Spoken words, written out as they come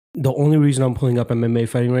the only reason I'm pulling up MMA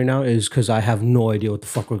fighting right now is because I have no idea what the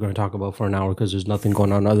fuck we're going to talk about for an hour because there's nothing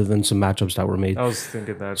going on other than some matchups that were made. I was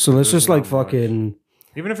thinking that. So let's just like not much. fucking.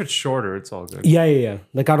 Even if it's shorter, it's all good. Yeah.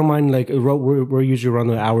 Like I don't mind. Like we're usually around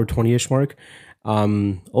the hour 20ish mark.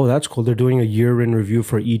 Oh, that's cool. They're doing a year in review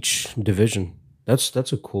for each division.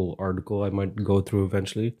 That's a cool article. I might go through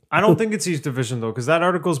eventually. I don't think it's each division though, because that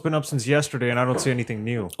article's been up since yesterday, and I don't see anything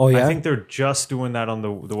new. Oh yeah, I think they're just doing that on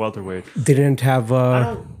the welterweight. They didn't have.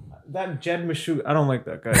 That Jed Meshoot, I don't like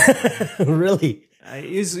that guy. Really?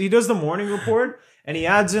 He does the morning report, and he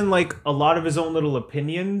adds in like a lot of his own little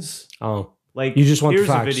opinions. Oh, like you just want here's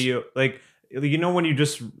the facts. a video, like you know when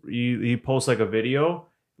you post like a video,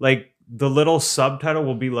 like the little subtitle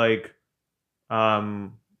will be like,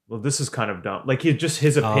 well, this is kind of dumb. Like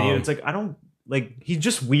his opinion. It's like I don't like. He's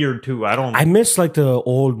just weird too. I miss like the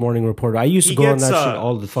old morning report. I used to go on that shit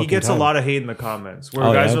all the fucking time. He gets a lot of hate in the comments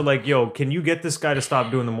where guys are like, "Yo, can you get this guy to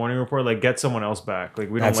stop doing the morning report? Like, get someone else back.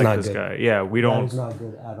 Like, we don't like this guy. Yeah, we don't. That is not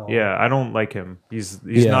good at all. Yeah, I don't like him. He's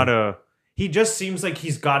not a. He just seems like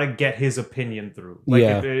he's got to get his opinion through. Like,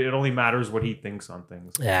 it only matters what he thinks on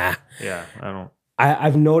things. Yeah, I don't.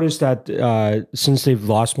 I've noticed that since they've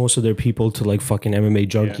lost most of their people to like fucking MMA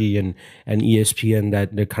Junkie and ESPN,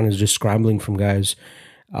 that they're kind of just scrambling from guys.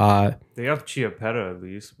 They have Chiapetta at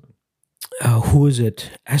least. Who is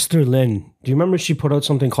it? Esther Lynn. Do you remember she put out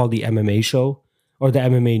something called the MMA Show or the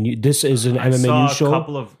MMA News? This is an MMA news show. I saw a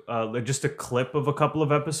couple of just a clip of a couple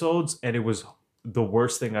of episodes, and it was the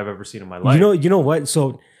worst thing I've ever seen in my life. You know what?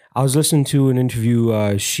 So I was listening to an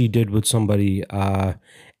interview she did with somebody.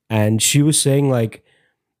 And she was saying like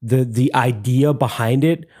the idea behind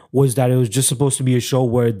it was that it was just supposed to be a show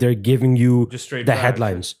where they're giving you just straight the facts.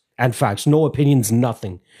 Headlines and facts, no opinions,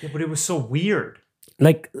 nothing. Yeah, but it was so weird.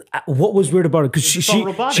 Like, what was weird about it? Because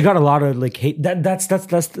she got a lot of like hate. That's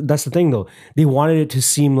the thing though. They wanted it to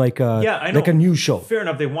seem like like a news show. Fair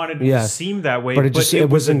enough. They wanted it to seem that way, but it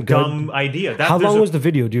was a dumb idea. How long was the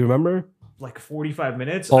video? Do you remember? Like 45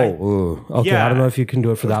 minutes. Okay. Yeah, I don't know if you can do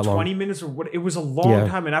it for that long. 20 minutes or what? It was a long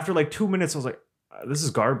time. And after like 2 minutes, I was like, this is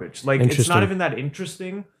garbage. Like, it's not even that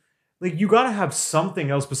interesting. Like, you got to have something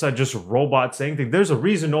else besides just robots saying things. There's a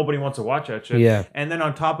reason nobody wants to watch that shit. Yeah. And then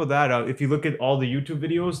on top of that, if you look at all the YouTube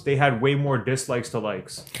videos, they had way more dislikes to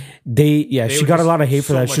likes. She got a lot of hate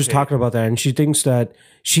for that. She was talking about that. And she thinks that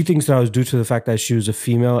that was due to the fact that she was a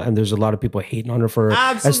female and there's a lot of people hating on her for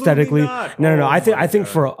aesthetically. Not. No. I think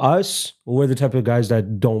for us, we're the type of guys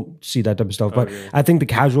that don't see that type of stuff. But I think the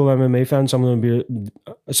casual MMA fans, some of them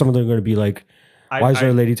are going to be like, why is there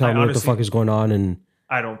a lady telling me what the fuck is going on? And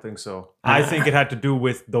I don't think so. I think it had to do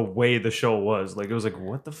with the way the show was. Like, it was like,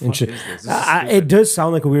 what the fuck is this? It does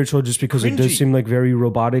sound like a weird show just because it does seem like very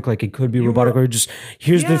robotic. Like, it could be robotic or just,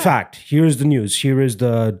 here's the fact. Here's the news. Here is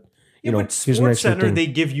the, but here's the next Center, thing. they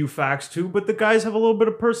give you facts too, but the guys have a little bit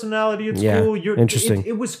of personality. It's cool. Interesting.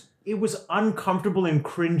 It was uncomfortable and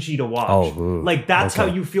cringy to watch. Like, that's how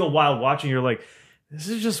you feel while watching. You're like, this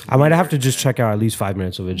is just weird. I might have to just check out at least 5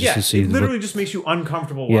 minutes of it just to see. It literally just makes you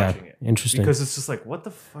uncomfortable watching it. Interesting. Because it's just like, what the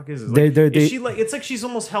fuck is this? Like, is she like? It's like she's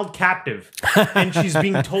almost held captive, and she's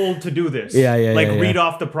being told to do this. Read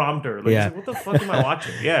off the prompter. Like, it's like, what the fuck am I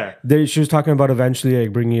watching? Yeah. She was talking about eventually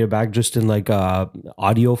like bringing it back just in like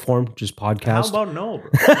audio form, just podcast. How about no, bro?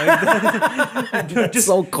 Like, just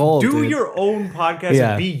so cold. Do your own podcast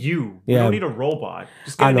and be you. You don't need a robot.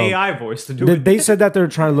 Just get an AI voice to do it. They said that they're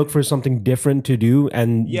trying to look for something different to do,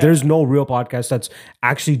 and there's no real podcast that's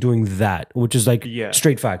actually doing that, which is like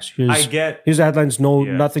straight facts. Here's the headlines.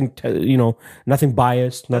 Nothing. Nothing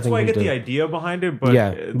biased. That's nothing. Why I get the idea behind it, but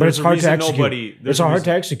but it's hard to execute. It's hard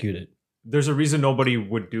to execute it. There's a reason nobody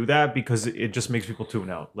would do that because it just makes people tune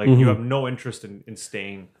out. Like you have no interest in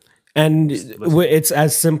staying. And it's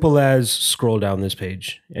as simple as scroll down this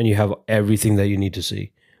page and you have everything that you need to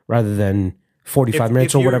see, rather than 45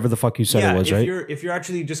 minutes or whatever the fuck you said it was, right? If you're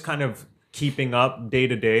actually just kind of keeping up day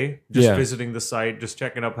to day, just visiting the site, just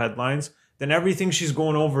checking up headlines, then everything she's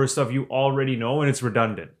going over is stuff you already know, and it's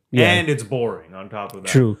redundant and it's boring. On top of that,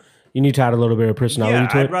 true. You need to add a little bit of personality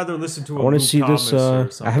to it. I'd rather listen to. I want to see this.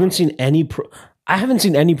 I haven't seen any. I haven't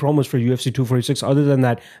seen any promos for UFC 246 other than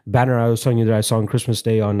that banner I was telling you that I saw on Christmas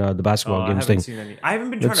Day on the basketball games thing. I haven't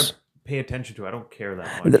been trying to pay attention to it. I don't care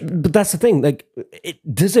that much. But that's the thing. Like,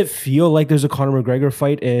 does it feel like there's a Conor McGregor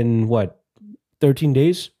fight in 13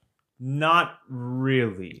 days? Not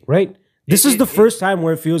really. Right? This is the first time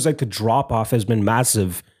where it feels like the drop-off has been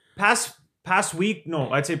massive. Past week, no,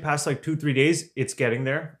 I'd say past like 2-3 days, it's getting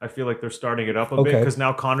there. I feel like they're starting it up a bit because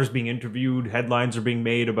now Conor's being interviewed, headlines are being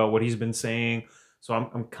made about what he's been saying. So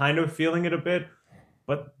I'm kind of feeling it a bit.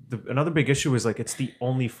 But another big issue is like it's the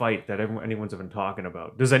only fight that anyone's even talking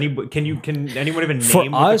about. Does anybody can anyone even For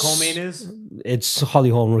name what us, the co-main is? It's Holly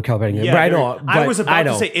Holm, Raquel Pennington. Yeah, but I know. I was about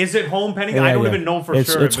to say, is it Home Pennington? I don't even know for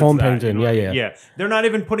sure. It's Home Pennington. You know? Yeah. They're not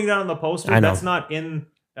even putting that on the poster. I know. That's not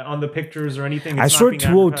on the pictures or anything. I It's saw not being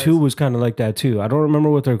 202 advertised. was kind of like that too. I don't remember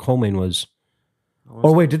what their co-main was.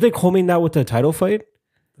 Or wait, did they co-main that with the title fight?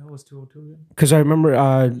 That was 202. Because I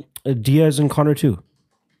remember Diaz and Connor too.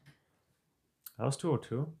 That was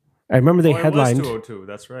 202. I remember they It was headlined. 202.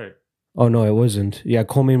 That's right. Oh no, it wasn't. Yeah,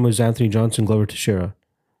 co-main was Anthony Johnson, Glover Teixeira.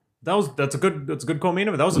 That's a good co-main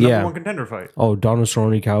event. That was a number one contender fight. Oh, Donald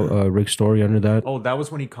Cerrone, Rick Story under that. Oh, that was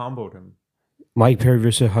when he comboed him. Mike Perry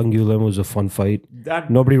versus Hung Yu Lim was a fun fight.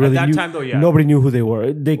 Nobody really at that knew. time though. Yeah, Nobody knew who they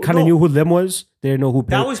were. They kind of knew who Lim was. They didn't know who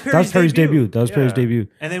Perry. That was Perry's debut. That was Yeah. Perry's debut.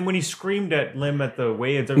 And then when he scremed at Lim at the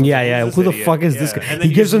weigh-ins, Yeah. Who the fuck is this guy? And then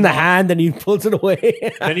He gives him the just hand and he pulls it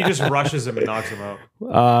away. Then he just rushes him and knocks him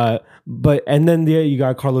out. But then you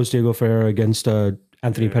got Carlos Diego Ferreira against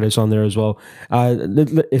Anthony Pettis on there as well.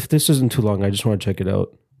 If this isn't too long, I just want to check it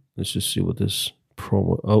out. Let's just see what this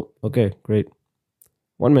promo. Oh, okay, great.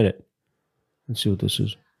 1 minute. Let's see what this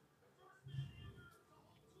is.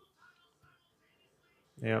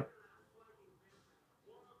 Yeah.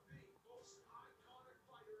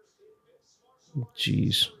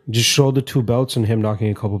 Jeez, just show the two belts and him knocking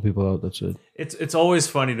a couple people out. That's it. It's always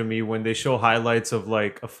funny to me when they show highlights of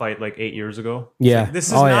like a fight like 8 years ago. Yeah, Like, this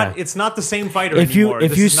is not. It's not the same fighter If you anymore.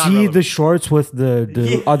 if This you is not see relevant. the shorts with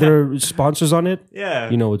the other sponsors on it, yeah,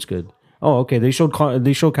 you know it's good. Oh, okay. They showed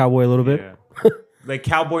Cowboy a little bit. Yeah. Like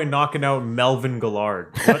Cowboy knocking out Melvin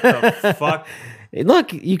Gillard. What the fuck? Hey,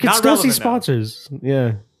 look, you can Not still see relevant now. sponsors.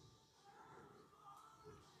 Yeah.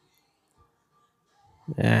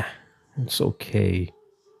 Yeah, it's okay.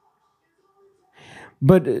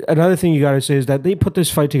 But another thing you got to say is that they put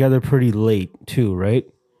this fight together pretty late too, right?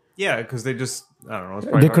 Yeah, because they just I don't know.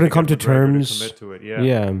 It's They couldn't come to get McGregor terms. commit to it. Yeah.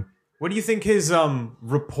 Yeah. What do you think his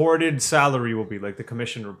reported salary will be? Like the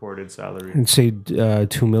commission reported salary? I'd say 2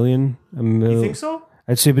 million. You think so?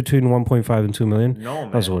 I'd say between 1.5 and 2 million. No,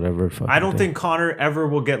 man. That's whatever. I don't think Connor ever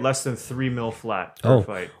will get less than 3 mil flat per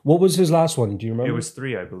fight. What was his last one? Do you remember? It was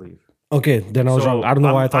 3, I believe. Okay, then I was So wrong. I don't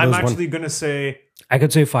know why I thought it I'm was actually one. gonna say I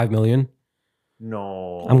could say 5 million.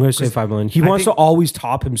 no. I'm going to say 5 million. He wants to always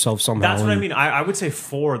top himself somehow. That's what I mean. I would say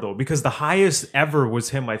 4 though, because the highest ever was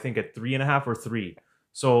him. I think at 3.5 or 3.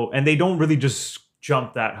 So and they don't really just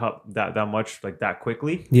jump that much like that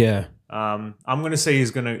quickly. Yeah. I'm gonna say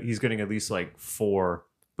he's getting at least like 4.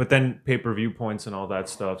 But then pay-per-view points and all that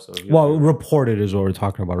stuff. So Well, reported is what we're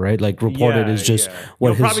talking about, right? Like reported is just what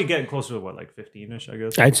He'll his. probably get closer to what, like 15ish, I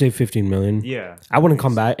guess. I'd say 15 million. Yeah. I wouldn't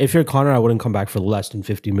come back if you're Connor. I wouldn't come back for less than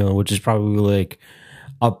 50 million, which is probably like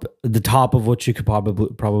up the top of what you could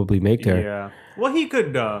probably make there. Yeah. Well, he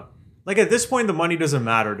could. Like at this point, the money doesn't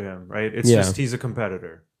matter to him, right? It's just he's a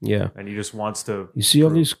competitor, Yeah. and he just wants to. You see all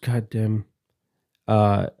these goddamn.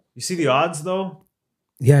 You see the odds though.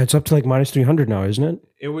 Yeah, it's up to like minus 300 now, isn't it?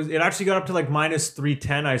 It actually got up to like minus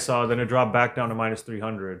 310. I saw. Then it dropped back down to minus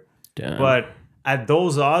 300. Damn. But at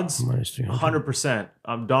those odds, Minus 300. 100%.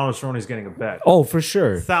 Donald Cerrone's getting a bet. Oh, for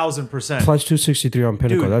sure. 1,000%. Plus 263 on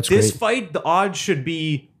Pinnacle. Dude, That's this great. fight, the odds should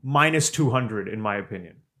be minus 200 in my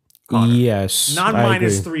opinion. Connor. Yes. Not I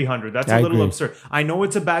minus agree. 300. That's I a little agree. absurd. I know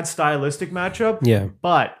it's a bad stylistic matchup. Yeah.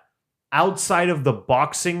 But outside of the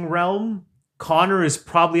boxing realm, Connor is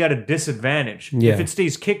probably at a disadvantage. Yeah. If it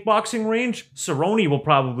stays kickboxing range, Cerrone will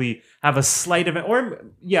probably have a slight advantage. Or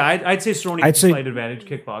yeah, I'd say Cerrone has a slight advantage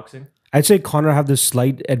kickboxing. I'd say Connor have the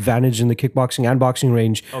slight advantage in the kickboxing and boxing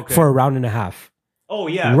range for a round and a half. Oh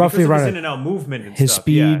yeah, roughly because of around his in and out movement and his stuff.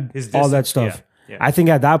 speed, Yeah, his all that distance. stuff. Yeah. I think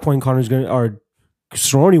at that point Connor's or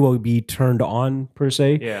Cerrone will be turned on per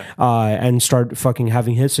se, Yeah. and start fucking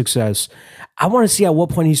having his success. I want to see at what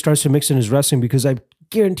point he starts to mix in his wrestling because I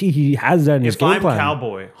guarantee he has that in his If game I'm plan.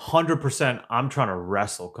 Cowboy, 100%, I'm trying to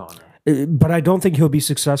wrestle Connor. But I don't think he'll be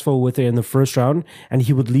successful with it in the first round, and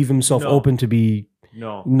he would leave himself open to be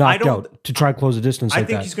No, knocked out to try and close the distance. I like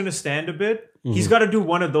think that. he's going to stand a bit. He's got to do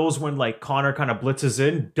one of those when like Connor kind of blitzes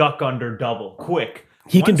in, duck under, double, quick.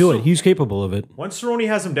 He can do it. He's capable of it. Once Cerrone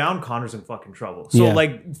has him down, Connor's in fucking trouble. So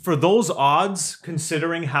like for those odds,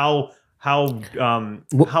 considering how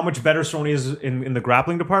much better Cerrone is in the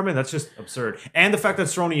grappling department, that's just absurd. And the fact that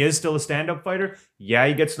Cerrone is still a stand-up fighter, yeah,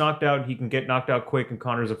 he gets knocked out. He can get knocked out quick, and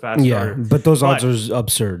Connor's a fast starter. But those odds are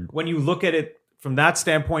absurd. When you look at it from that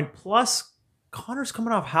standpoint, plus Connor's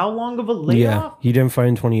coming off how long of a Yeah, layoff? he didn't fight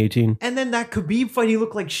in 2018. And then that Khabib fight, he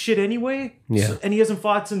looked like shit anyway. Yeah. And he hasn't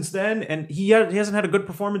fought since then. And he hasn't had a good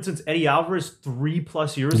performance since Eddie Alvarez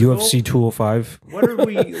 3+ years UFC ago. 205. What are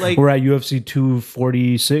we like? We're at UFC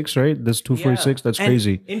 246, right? That's 246. That's And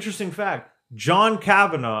crazy. Interesting fact. John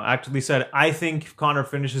Kavanagh actually said, I think Connor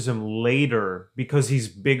finishes him later because he's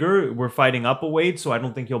bigger. We're fighting up a weight, so I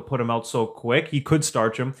don't think he'll put him out so quick. He could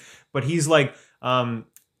starch him. But he's like,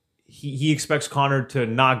 he expects Connor to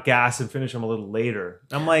not gas and finish him a little later.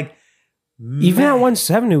 I'm like, Even at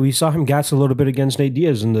 170, we saw him gas a little bit against Nate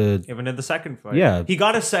Diaz in the... even in the second fight. Yeah. He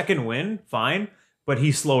got a second win, fine, but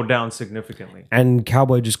he slowed down significantly. And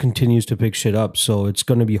Cowboy just continues to pick shit up, so it's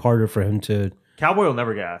going to be harder for him to... Cowboy will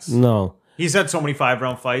never gas. No. He's had so many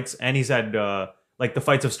 5-round fights, and he's had, like, the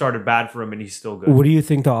fights have started bad for him, and he's still good. What do you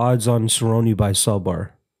think the odds on Cerrone by sub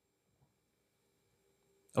are?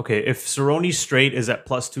 Okay, if Cerrone straight is at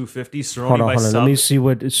plus 250, Cerrone Hold by on. sub... Let me see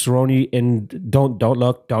what Cerrone in... Don't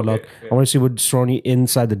look. Don't look. okay. I want to see what Cerrone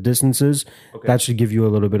inside the distance is. Okay. That should give you a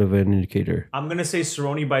little bit of an indicator. I'm going to say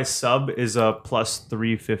Cerrone by sub is a plus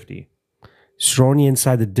 350. Cerrone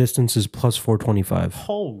inside the distance is plus 425.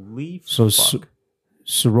 Holy So fuck.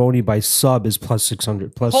 Cerrone by sub is plus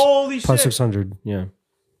 600. Holy Plus shit. 600, yeah.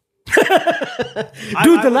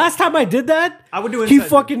 Dude, the last time I did that, I would do he inside-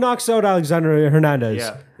 fucking knocks out Alexander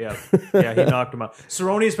Hernandez. Yeah, he knocked him out.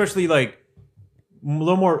 Cerrone, especially like a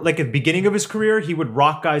little more like at the beginning of his career, he would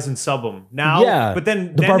rock guys and sub them. Now, Yeah. but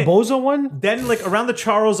then The Barboza one? then like around the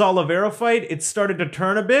Charles Oliveira fight, it started to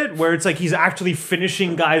turn a bit where it's like he's actually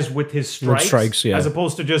finishing guys with his strikes, yeah. as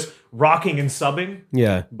opposed to just rocking and subbing.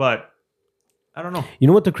 Yeah. But I don't know. You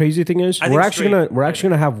know what the crazy thing is? I We're think actually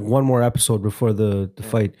gonna have one more episode before the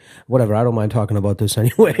fight. Whatever, I don't mind talking about this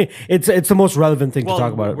anyway. It's the most relevant thing to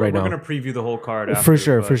talk about right now. We're gonna preview the whole card after,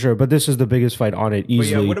 For sure. But this is the biggest fight on it, But yeah,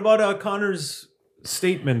 easily. what about Connor's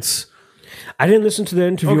statements? I didn't listen to the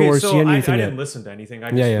interview Okay, or so see I anything didn't yet. listen to anything. I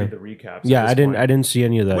just Yeah. read the recaps. Yeah, at this point. I didn't see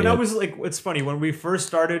any of that When yet. I was like, it's funny when we first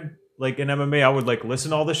started like in MMA, I would like listen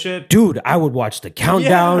to all the shit. Dude, I would watch the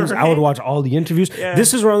countdowns. I would right? watch all the interviews. Yeah.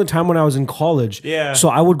 This is around the time when I was in college. Yeah. So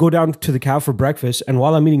I would go down to the Cow for breakfast, and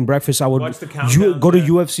while I'm eating breakfast, I would Watch the countdowns, go to yeah.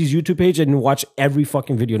 UFC's YouTube page and watch every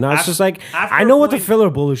fucking video. Now it's just like after I know a what the point- filler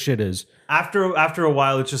bullshit is. After a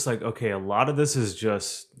while, it's just like, okay, a lot of this is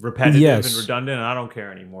just repetitive Yes. and redundant, and I don't care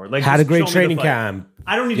anymore. Like, Had a just great show me the training fight. camp.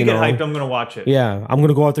 I don't need to you get know? hyped. I'm gonna watch it. Yeah, I'm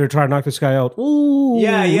gonna go out there and try to knock this guy out. Ooh,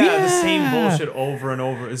 yeah, the same bullshit over and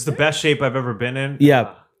over. It's the best shape I've ever been in.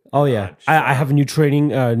 Yeah. Oh yeah, God, shut I have a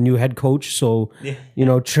new new head coach, so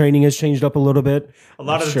Yeah. training has changed up a little bit. A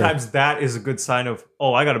lot of the Sure. times that is a good sign of,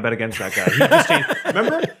 oh, I got to bet against that guy. He just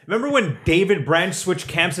changed. Remember when David Branch switched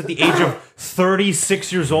camps at the age of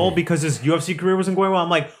 36 years old because his UFC career wasn't going well? I'm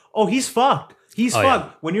like, oh, he's fucked. He's fucked. yeah.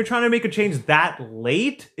 When you're trying to make a change that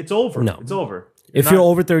late, it's over. No. It's over. If you're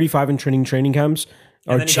over 35 and training camps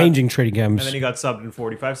or then he changing training camps, And then he got subbed in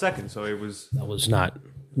 45 seconds. So it was. that was not.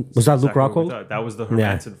 Was that Luke exactly what we Rockhold? thought. That was the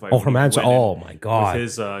Yeah. Hermanson fight. Oh, when he Hermanson. went in Oh my god. With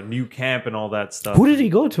his new camp and all that stuff. Who did he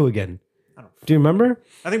go to again? Do you remember?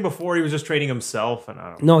 I think before he was just training himself, and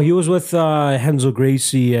I don't No, he was with Henzo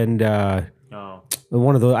Gracie and know.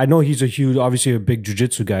 one of the. I know he's obviously a big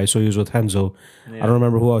jiu-jitsu guy, so he was with Henzo. I don't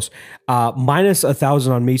remember who else. Minus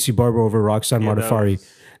 1,000 on Macy Barber over Roxanne Modafari.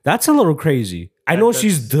 That's a little crazy. I know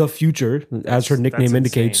she's the future, as her nickname That's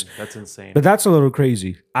indicates, insane. That's insane. but that's a little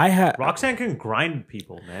crazy. Roxanne can grind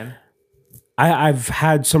people, man. I've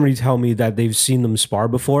had somebody tell me that they've seen them spar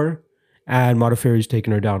before, and Modafari's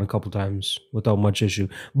taken her down a couple times without much issue.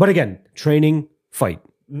 But again, training, fight,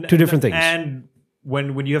 two different things. And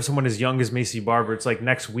when you have someone as young as Macy Barber, it's like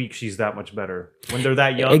next week she's that much better. When they're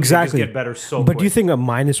that young, Exactly. they just get better so But quick. do you think a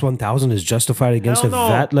minus 1,000 is justified against Hell a no.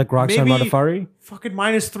 vet like Roxanne Maybe Modafari? Fucking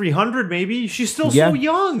minus 300, maybe. She's still Yeah. so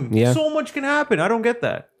young. Yeah. So much can happen. I don't get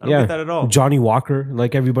that. I don't get that at all. Johnny Walker,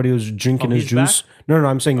 like everybody was drinking his he's juice. back? No,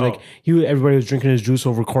 I'm saying like Oh. everybody was drinking his juice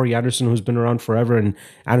over Corey Anderson, who's been around forever, and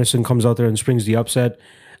Anderson comes out there and springs the upset.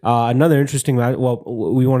 Another interesting match. Well,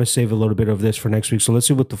 we want to save a little bit of this for next week, so let's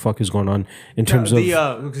see what the fuck is going on in terms of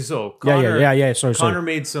So Connor, yeah. Sorry. Connor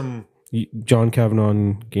made some. John Kavanaugh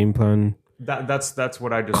game plan. That's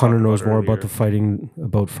what I just. Connor talked knows more earlier. about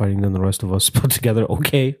fighting than the rest of us put together.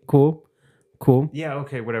 Okay, cool. Yeah.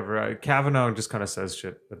 Okay. Whatever. Kavanaugh just kind of says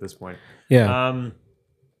shit at this point. Yeah.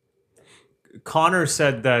 Connor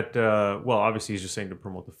said that, well, obviously he's just saying to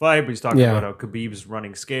promote the fight, but he's talking Yeah. about how Khabib's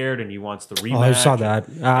running scared and he wants the rematch. Oh, I saw that.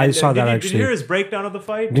 I saw that Did actually. you hear his breakdown of the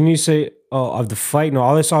fight? Didn't you say of the fight? No,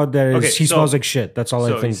 all I saw there is Okay, he so- smells like shit. That's all I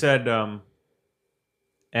So he think. said,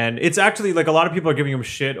 and it's actually like a lot of people are giving him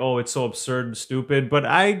shit. Oh, it's so absurd and stupid. But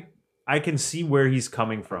I I can see where he's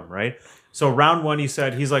coming from, right? So round one, he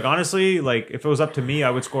said, he's like, honestly, like if it was up to me, I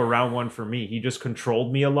would score round one for me. He just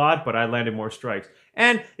controlled me a lot, but I landed more strikes.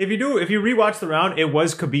 And if you rewatch the round, it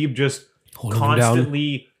was Khabib just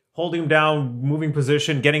constantly holding him down, moving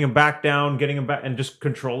position, getting him back down, getting him back, and just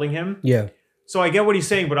controlling him. Yeah. So I get what he's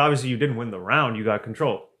saying, but obviously you didn't win the round. You got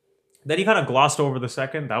control. Then he kind of glossed over the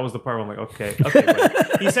second. That was the part where I'm like, okay.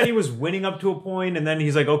 But he said he was winning up to a point, and then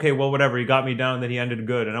he's like, okay, well, whatever. He got me down, then he ended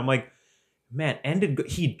good. And I'm like, man, ended good.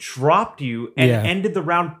 He dropped you and ended the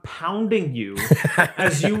round pounding you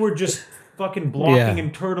as you were just fucking blocking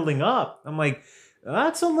and turtling up. I'm like,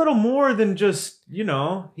 that's a little more than just,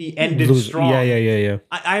 he ended strong. Yeah.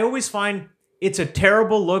 I always find it's a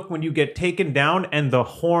terrible look when you get taken down and the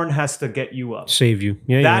horn has to get you up. Save you.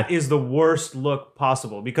 That is the worst look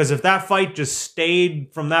possible. Because if that fight just stayed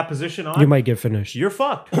from that position on, you might get finished. You're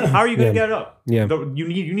fucked. How are you going to get up? Yeah.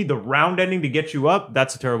 You need the round ending to get you up.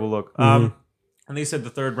 That's a terrible look. And they said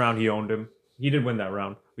the third round he owned him. He did win that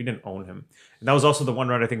round. We didn't own him. And that was also the one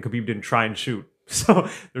round I think Khabib didn't try and shoot. So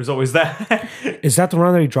there's always that. Is that the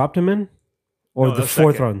round that he dropped him in? Or No, the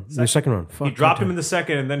fourth round? The second round. He dropped him in the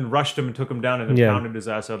second and then rushed him and took him down and then pounded his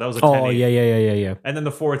ass out. That was a 10-8. Oh, yeah. And then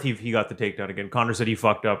the fourth, he got the takedown again. Conor said he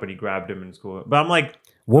fucked up and he grabbed him and school. But I'm like,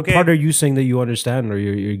 what part are you saying that you understand, or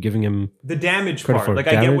you're giving him the damage credit part? for Like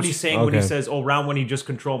I damage? get what he's saying when he says, "Oh, round one he just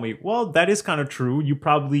controlled me." Well, that is kind of true. You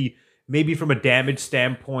probably maybe from a damage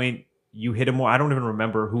standpoint, you hit him more. I don't even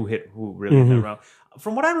remember who hit who really in that round.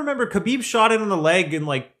 From what I remember, Khabib shot it on the leg in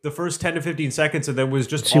like the first 10 to 15 seconds, and then was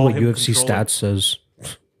just see all what him UFC controlling. stats says?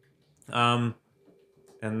 And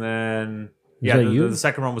then that you? the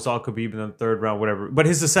second round was all Khabib, and then the third round, whatever. But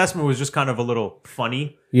his assessment was just kind of a little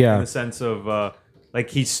funny, Yeah. in the sense of like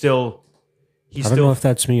he's still. I don't know if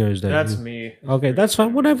that's me or is that That's you? me. Okay, that's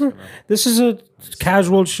fine. Whatever. This is a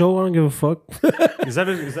casual show. I don't give a fuck. Is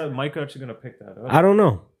that Mike actually gonna pick that up? I don't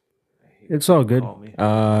know. It's all good. Call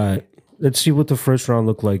me. Let's see what the first round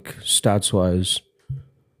looked like stats wise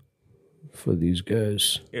for these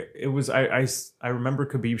guys. It was I remember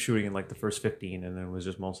Khabib shooting in like the first 15, and then it was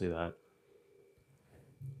just mostly that.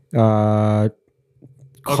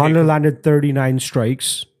 Conor landed 39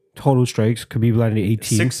 strikes, total strikes. Khabib landed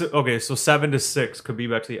 18. So 7-6.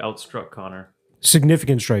 Khabib actually outstruck Conor.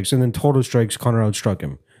 Significant strikes, and then total strikes, Conor outstruck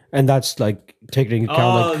him. And that's like taking into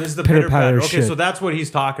account This is the pitter pitter patter patter. Okay, shit. so that's what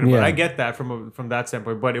he's talking about. Yeah. I get that from that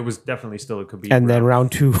standpoint, but it was definitely still a Khabib. And then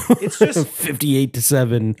round two, It's just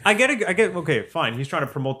 58-7. I get it. Okay, fine. He's trying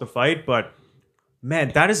to promote the fight, but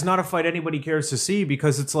man, that is not a fight anybody cares to see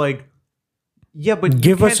because it's like, yeah, but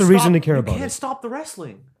Give you us can't a reason stop- to care you about can't it. stop the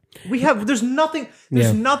wrestling. There's nothing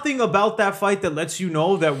about that fight that lets you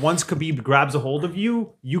know that once Khabib grabs a hold of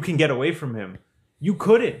you, you can get away from him. You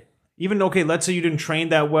couldn't. Even, okay, let's say you didn't train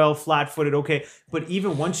that well, flat-footed, okay. But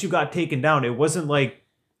even once you got taken down, it wasn't like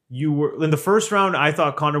you were... In the first round, I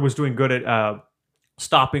thought Conor was doing good at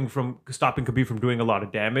stopping Khabib from doing a lot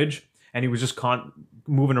of damage. And he was just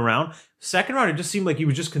moving around. Second round, it just seemed like he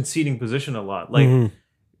was just conceding position a lot. Like,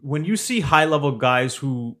 when you see high-level guys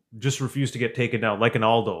who just refuse to get taken down, like an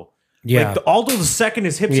Aldo... Yeah. Like Aldo the second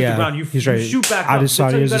is hips hit the ground. You shoot back up.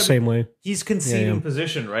 Adesanya is the same way. He's conceding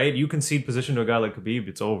position, right? You concede position to a guy like Khabib,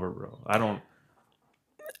 it's over, bro. I don't.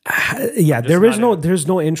 There's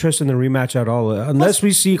no interest in the rematch at all unless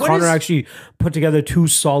we see Conor actually put together two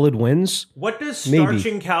solid wins. What does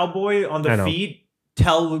starching Cowboy on the feet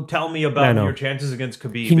tell me about your chances against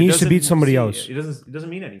Khabib? He needs to beat somebody else. It doesn't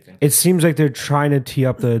mean anything. It seems like they're trying to tee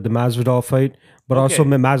up the Masvidal fight, but also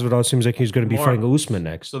Masvidal seems like he's going to be fighting Usman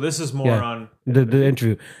next. So this is more on the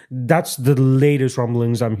interview. That's the latest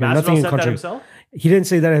rumblings I'm hearing. Nothing in said that country. himself? He didn't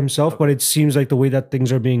say that himself, but it seems like the way that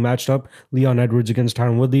things are being matched up, Leon Edwards against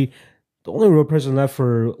Tyron Woodley, the only real person left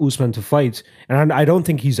for Usman to fight, and I don't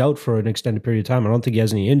think he's out for an extended period of time. I don't think he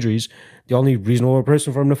has any injuries. The only reasonable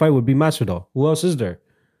person for him to fight would be Masvidal. Who else is there?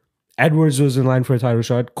 Edwards was in line for a title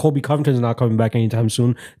shot. Colby Covington's not coming back anytime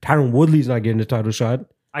soon. Tyron Woodley's not getting a title shot.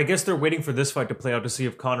 I guess they're waiting for this fight to play out to see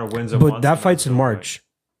if Conor wins. But that fight's in March.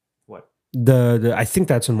 What? The I think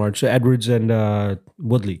that's in March. Edwards and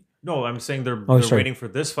Woodley. No, I'm saying they're waiting for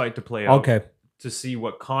this fight to play out. Okay. To see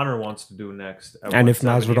what Conor wants to do next. And if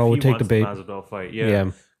Masvidal would take the bait. Masvidal fight,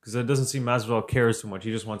 yeah. Because it doesn't seem Masvidal cares too much.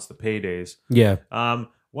 He just wants the paydays. Yeah.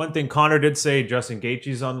 One thing Conor did say, Justin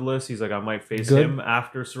Gaethje's on the list. He's like, I might face him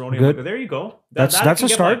after Cerrone. I'm like, there you go. That's a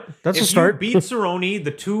start. That's a start. If you beat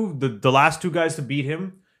Cerrone, the last two guys to beat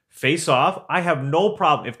him face off, I have no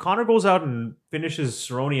problem. If Conor goes out and finishes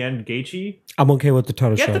Cerrone and Gaethje, I'm okay with the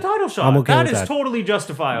title shot. Get the title shot. I'm okay that with is that. totally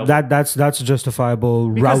justifiable. That's a justifiable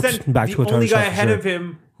because route back to a title shot. The only guy ahead of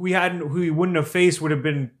him who he wouldn't have faced would have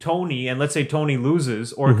been Tony, and let's say Tony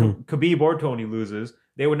loses, or Khabib or Tony loses,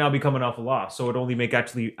 they would now be coming off a loss. So it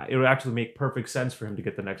would actually make perfect sense for him to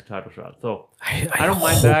get the next title shot. So I don't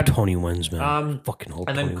mind hope that. Tony wins, man. Fucking hope.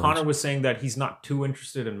 And then Conor was saying that he's not too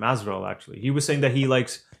interested in Masvidal. Actually, he was saying that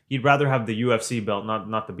he'd rather have the UFC belt,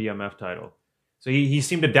 not the BMF title. So he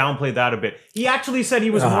seemed to downplay that a bit. He actually said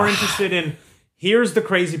he was more interested in. Here's the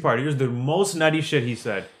crazy part. Here's the most nutty shit he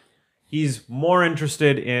said. He's more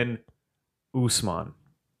interested in Usman.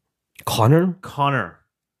 Conor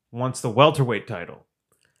wants the welterweight title.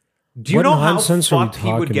 Do you know how fucked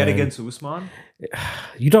he would get against Usman?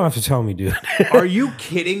 You don't have to tell me, dude. Are you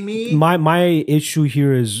kidding me? My issue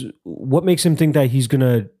here is what makes him think that he's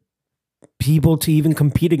gonna be able to even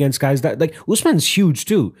compete against guys that like Usman's huge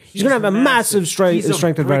too. He's gonna have a massive strength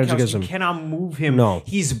advantage against him. You cannot move him. No,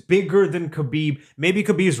 he's bigger than Khabib. Maybe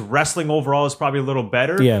Khabib's wrestling overall is probably a little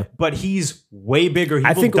better. Yeah, but he's way bigger.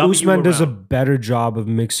 I think Usman does a better job of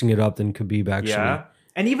mixing it up than Khabib actually. Yeah.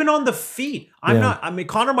 And even on the feet,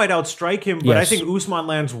 Conor might outstrike him, but I think Usman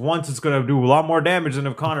lands once, it's going to do a lot more damage than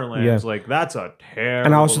if Conor lands. Like, that's a terrible.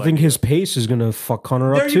 And I also think his pace is going to fuck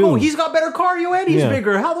Conor up too. There you go. He's got better cardio and he's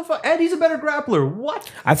bigger. How the fuck? And he's a better grappler.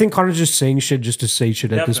 What? I think Conor's just saying shit just to say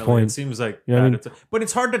shit at this point. It seems like that. But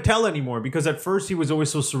it's hard to tell anymore because at first he was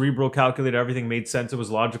always so cerebral, calculated, everything made sense, it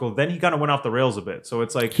was logical. Then he kind of went off the rails a bit. So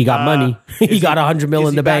it's like he got money. He got $100 million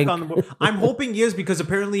in the bank. I'm hoping he is because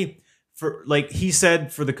apparently. He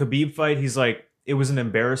said for the Khabib fight, he's like, it was an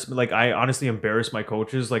embarrassment. Like, I honestly embarrassed my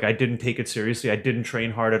coaches. Like, I didn't take it seriously. I didn't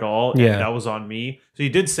train hard at all. And that was on me. So he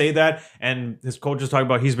did say that. And his coach is talking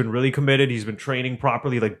about he's been really committed. He's been training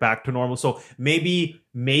properly, like back to normal. So maybe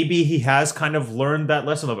he has kind of learned that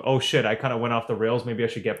lesson of, oh shit, I kind of went off the rails. Maybe I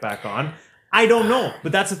should get back on. I don't know.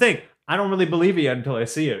 But that's the thing. I don't really believe it yet until I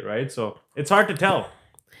see it, right? So it's hard to tell.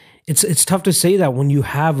 It's tough to say that when you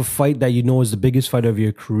have a fight that you know is the biggest fight of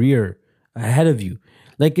your career ahead of you.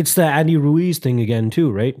 Like, it's the Andy Ruiz thing again too,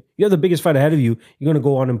 right? You have the biggest fight ahead of you. You're going to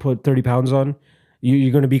go on and put 30 pounds on.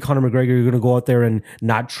 You're going to be Conor McGregor. You're going to go out there and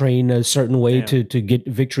not train a certain way to get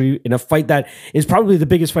victory in a fight that is probably the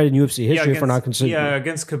biggest fight in UFC history for not considering. Yeah,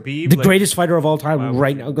 against Khabib. The greatest fighter of all time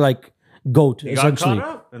right now. Like, GOAT, essentially. Got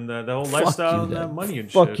caught up in the whole lifestyle and that money and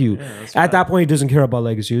shit. Fuck you. Yeah, at that point, he doesn't care about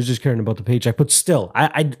legacy. He's just caring about the paycheck. But still,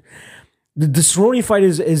 the Cerrone fight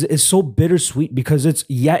is so bittersweet because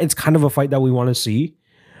it's kind of a fight that we want to see,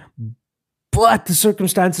 but the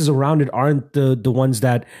circumstances around it aren't the ones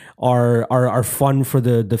that are fun for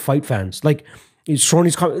the fight fans. Like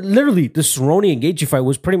Cerrone's literally the Cerrone and Gaethje fight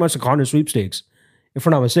was pretty much a Conor sweepstakes, if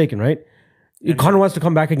we're not mistaken, right? Conor wants to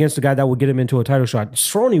come back against the guy that would get him into a title shot.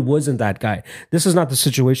 Cerrone wasn't that guy. This is not the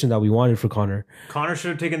situation that we wanted for Conor. Conor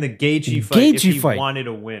should have taken the Gaethje fight if he wanted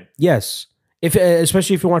to win. Yes.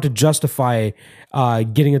 Especially if you want to justify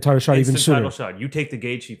getting a title shot even sooner. Title shot. You take the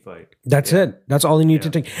Gaethje fight. That's it. That's all you need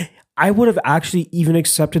to take. I would have actually even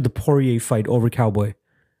accepted the Poirier fight over Cowboy.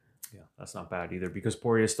 Yeah, that's not bad either because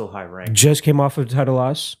Poirier is still high ranked. Just came off of a title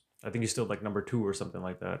loss. I think he's still like number 2 or something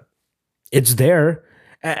like that. It's there.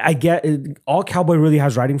 I get it. All Cowboy really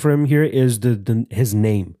has riding for him here is his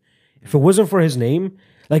name. If it wasn't for his name,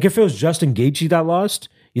 like if it was Justin Gaethje that lost.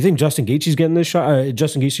 You think Justin Gaethje's getting this shot?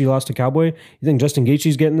 Justin Gaethje lost to Cowboy. You think Justin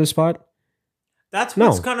Gaethje's getting this spot? That's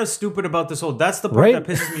what's kind of stupid about this whole. That's the part that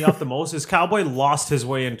pisses me off the most. Is Cowboy lost his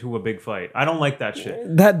way into a big fight? I don't like that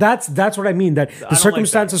shit. That's what I mean. That the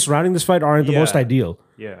circumstances surrounding this fight aren't the most ideal.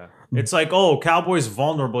 Yeah, it's like, oh, Cowboy's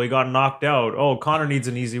vulnerable. He got knocked out. Oh, Conor needs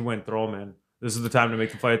an easy win. Throw him in. This is the time to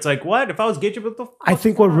make the fight. It's like, what? If I was Gaethje, what the fuck? I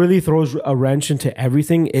think what really throws a wrench into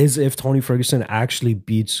everything is if Tony Ferguson actually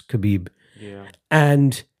beats Khabib. Yeah,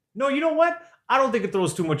 and. No, you know what? I don't think it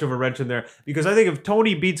throws too much of a wrench in there because I think if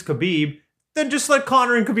Tony beats Khabib, then just let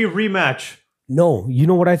Conor and Khabib rematch. No, you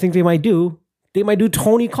know what I think they might do? They might do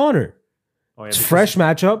Tony Conor. Oh, yeah, it's fresh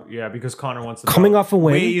matchup. Yeah, because Conor wants to coming off a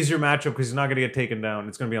win. Way easier matchup because he's not going to get taken down.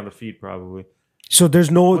 It's going to be on the feet probably. So there's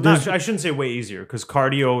no. I shouldn't say way easier because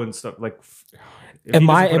cardio and stuff like. In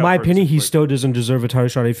my opinion, he still doesn't deserve a title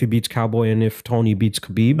shot if he beats Cowboy and if Tony beats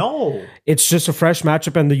Khabib. No. It's just a fresh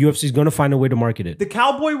matchup and the UFC is going to find a way to market it. The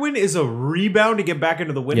Cowboy win is a rebound to get back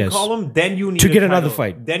into the win column. Then you need to get another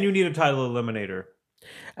fight. Then you need a title eliminator.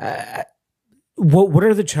 What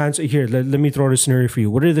are the chances? Here, let me throw out a scenario for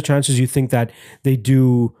you. What are the chances you think that they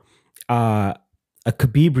do a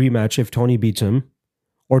Khabib rematch if Tony beats him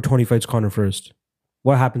or Tony fights Conor first?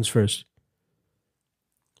 What happens first?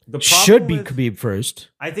 Should be Khabib first.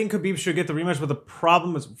 I think Khabib should get the rematch, but the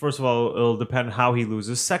problem is, first of all, it'll depend how he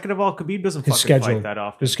loses. Second of all, Khabib doesn't fight that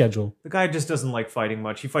often. His schedule. The guy just doesn't like fighting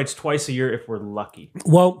much. He fights twice a year if we're lucky.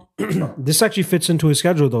 Well, this actually fits into his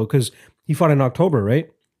schedule, though, because he fought in October,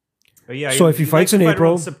 right? But yeah, So if he fights in fight April,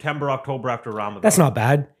 around September, October after Ramadan. that's not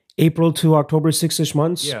bad. April to October, 6-ish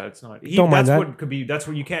months. Yeah, it's not. Don't mind that's that. what Khabib. That's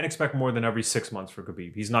what you can't expect more than every 6 months for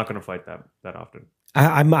Khabib. He's not going to fight that often.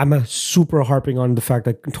 I'm a super harping on the fact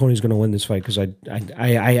that Tony's going to win this fight because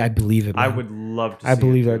I believe it. Man. I would love to. I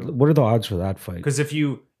believe it that. What are the odds for that fight? Because if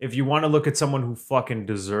you want to look at someone who fucking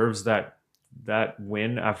deserves that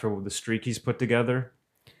win after the streak he's put together,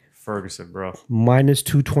 Ferguson, bro. Minus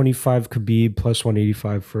 225 Khabib, plus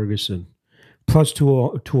 185 Ferguson, plus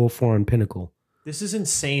 204 on Pinnacle. This is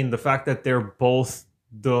insane. The fact that they're both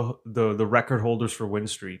the record holders for win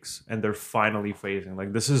streaks and they're finally facing.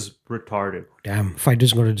 Like, this is retarded. Damn, fight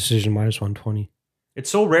doesn't go to decision, minus 120.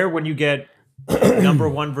 It's so rare when you get number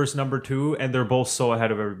 1 versus number 2 and they're both so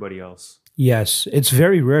ahead of everybody else. Yes, it's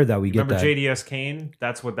very rare that we get Remember that. JDS Kane?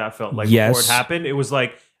 That's what that felt like Yes. before it happened. It was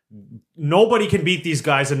like nobody can beat these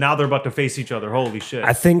guys and now they're about to face each other. Holy shit.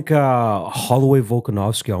 I think Holloway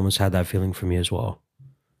Volkanovski almost had that feeling for me as well.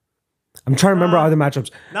 I'm trying to remember other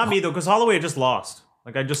matchups. Not me though, because Holloway had just lost.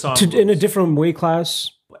 Like, I just saw him In a lose. different weight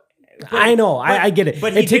class. I know, I get it.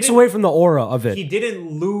 but It he takes didn't- away from the aura of it. He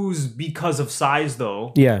didn't lose because of size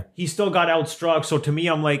though. Yeah. He still got outstruck. So to me,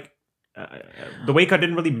 I'm like, the weight cut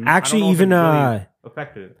didn't really Actually, I don't know if even it really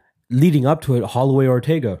affected it. leading up to it, Holloway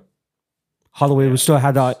Ortega. Holloway was still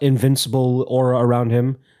had that invincible aura around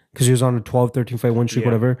him because he was on a 12, 13 fight win streak, Yeah,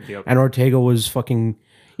 whatever. yep. And Ortega was fucking,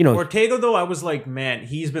 Ortega though, I was like, man,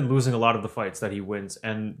 he's been losing a lot of the fights that he wins,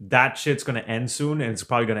 and that shit's gonna end soon, and it's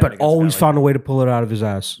probably gonna. but always found a way to pull it out of his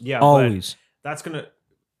ass. Yeah, but always. That's gonna.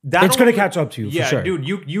 It's gonna catch up to you, Yeah, for sure. dude,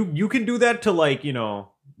 you can do that to, like,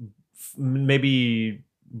 maybe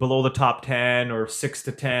below the top 10 or 6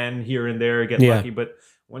 to 10 here and there, get Yeah. lucky, but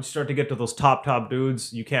once you start to get to those top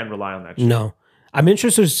dudes, you can't rely on that shit. No. I'm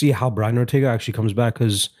interested to see how Brian Ortega actually comes back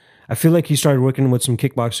because I feel like he started working with some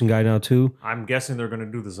kickboxing guy now too. I'm guessing they're gonna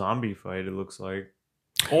do the zombie fight. It looks like,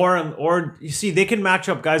 or you see, they can match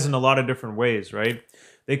up guys in a lot of different ways, right?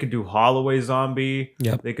 They could do Holloway zombie.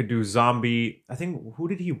 Yep. They could do zombie. I think, who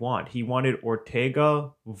did he want? He wanted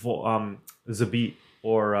Ortega, Zabit,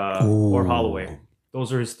 or Holloway.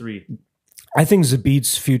 Those are his 3. I think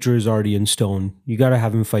Zabit's future is already in stone. You got to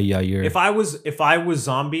have him fight Yair. If I was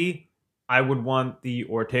zombie, I would want the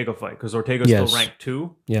Ortega fight because Ortega's Yes. still ranked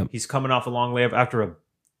 2. Yeah. He's coming off a long layup after a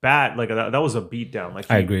bad, like, that was a beatdown. Like,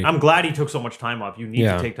 I agree. I'm glad he took so much time off. You need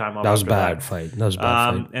to take time off. That was after bad fight. That was a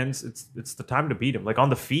bad fight. And it's the time to beat him. Like, on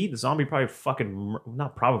the feet, the zombie probably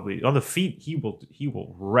not probably on the feet. He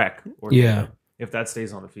will wreck. Ortega, Yeah. if that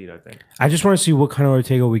stays on the feet, I think. I just want to see what kind of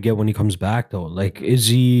Ortega we get when he comes back, though. Like,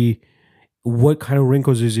 what kind of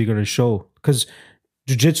wrinkles is he going to show? Because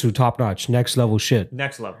jiu-jitsu, top notch, next level shit.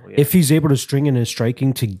 Next level. Yeah. If he's able to string in his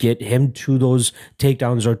striking to get him to those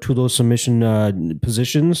takedowns or to those submission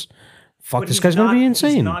positions, fuck, But this he's guy's going to be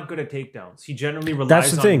insane. He's not good at takedowns. He generally relies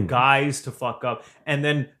That's the on thing. guys to fuck up. And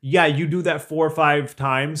then, yeah, you do that 4 or 5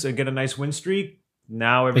 times and get a nice win streak.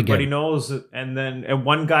 Now everybody Again. knows. And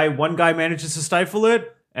one guy manages to stifle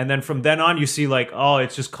it. And then from then on, you see, like, oh,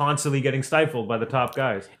 it's just constantly getting stifled by the top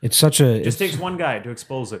guys. It's such a... It just takes one guy to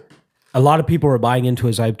expose it. A lot of people were buying into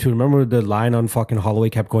his hype, too. Remember the line on fucking Holloway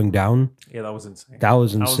kept going down? Yeah, that was insane. That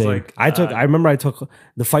was insane. like, I remember I took...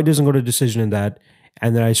 The fight doesn't go to decision in that.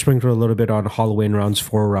 And then I sprinkled a little bit on Holloway in rounds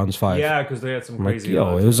 4, rounds 5. Yeah, because they had some I'm like, crazy.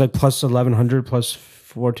 yo, it was like plus 1,100, plus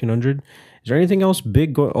 1,400. Is there anything else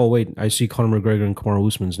big going? Oh, wait. I see Conor McGregor and Kamaru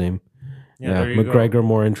Usman's name. Yeah, there you McGregor go.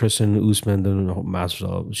 more interest in Usman than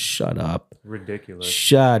Masvidal. Shut up. Ridiculous.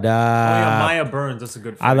 Shut up. Oh, yeah, Maya Burns. That's a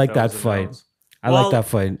good fight. I like that was fight. announced. I Well, like that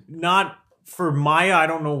fight. Not for Maya. I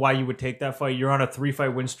don't know why you would take that fight. You're on a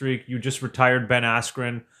 3-fight win streak. You just retired Ben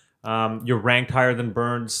Askren. You're ranked higher than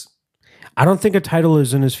Burns. I don't think a title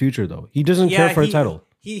is in his future, though. He doesn't care for a title.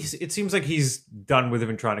 It seems like he's done with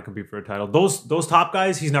even trying to compete for a title. Those top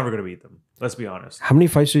guys, he's never going to beat them. Let's be honest. How many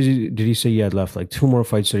fights did he say he had left? Like 2 more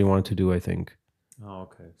fights that he wanted to do, I think. Oh,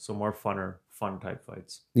 okay. So more fun type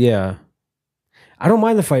fights. Yeah. I don't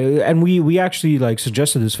mind the fight. And we actually like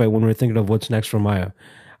suggested this fight when we were thinking of what's next for Maya.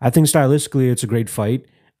 I think stylistically it's a great fight.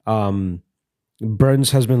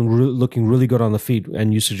 Burns has been looking really good on the feet,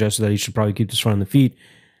 and you suggested that he should probably keep this fight on the feet.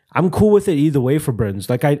 I'm cool with it either way for Burns.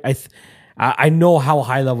 Like I know how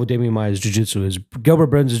high level Damian Maya's jiu-jitsu is. Gilbert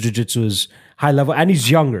Burns' jiu-jitsu is high level, and he's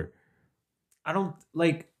younger. I don't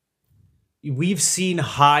like. We've seen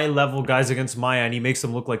high level guys against Maya, and he makes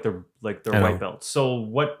them look like they're white belts. So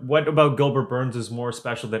what about Gilbert Burns is more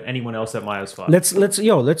special than anyone else that Maya's fought? Let's I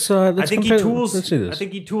think compare, he tools. Let's do this. I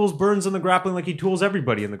think he tools Burns in the grappling like he tools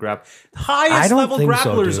everybody in the grappling. Highest don't level think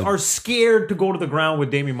so, grapplers dude. are scared to go to the ground with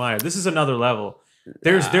Damian Maya. This is another level.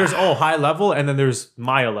 There's high level, and then there's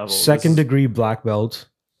Maya level. Second degree black belt.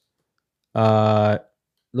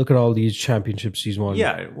 Look at all these championships he's won.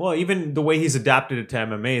 Yeah, well, even the way he's adapted it to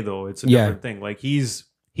MMA, though, it's a Yeah. different thing. Like he's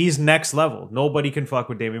next level. Nobody can fuck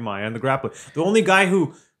with Damian Maia and the grappler. The only guy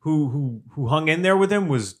who hung in there with him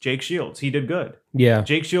was Jake Shields. He did good. Yeah.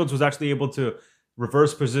 Jake Shields was actually able to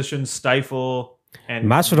reverse position, stifle, and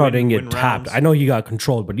Masvidal didn't win get tapped. rounds. I know he got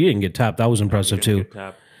controlled, but he didn't get tapped. That was impressive He didn't too. get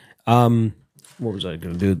tapped. What was I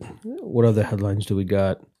gonna do? What other headlines do we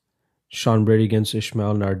got? Sean Brady against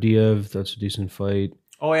Ishmael Nardiev. That's a decent fight.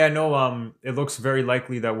 Oh yeah, no. It looks very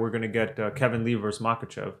likely that we're gonna get Kevin Lee versus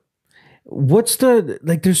Makhachev. What's the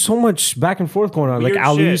like? There's so much back and forth going on. Weird like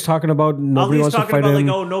Ali's shit. talking about nobody Ali's wants to talking fight about him.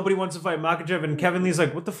 like, oh, nobody wants to fight Makhachev, and Kevin Lee's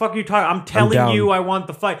like, what the fuck are you talking? I'm telling down. you, I want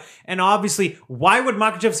the fight. And obviously, why would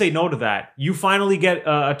Makhachev say no to that? You finally get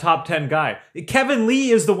a top 10 guy. Kevin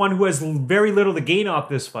Lee is the one who has very little to gain off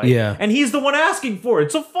this fight. Yeah. And he's the one asking for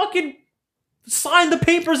it. So fucking sign the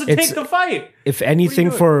papers and It's- take the fight. If anything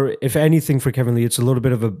doing? for Kevin Lee, it's a little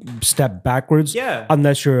bit of a step backwards. Yeah.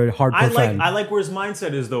 Unless you're a hardcore I fan. like where his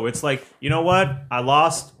mindset is though. It's like, you know what? I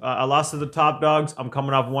lost to the top dogs. I'm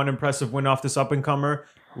coming off one impressive win off this up and comer.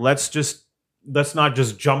 Let's not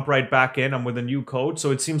just jump right back in. I'm with a new coach.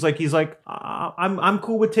 So it seems like he's like, I'm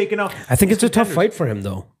cool with taking out. I think it's a tough contenders. fight for him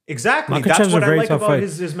though. Exactly. Makhachev's That's what a I very like tough about fight.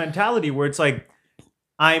 his mentality, where it's like,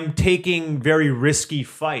 I'm taking very risky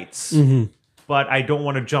fights. Mm-hmm. But I don't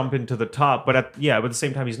want to jump into the top. But at the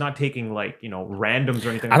same time, he's not taking like, randoms or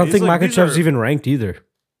anything. I don't He's think like, these Makhachev's are- even ranked either.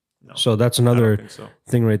 No, So that's I don't another think so.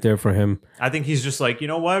 thing right there for him. I think he's just like, you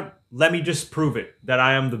know what? Let me just prove it that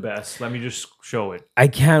I am the best. Let me just show it. I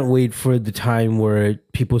can't wait for the time where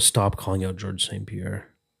people stop calling out George St. Pierre.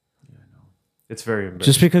 It's very embarrassing.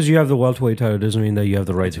 Just because you have the welterweight title doesn't mean that you have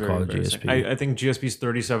the right It's to very call it embarrassing. GSP. I think GSP's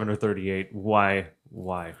 37 or 38. Why?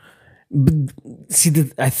 But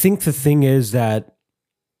see, I think the thing is that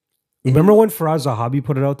remember when Faraz Zahabi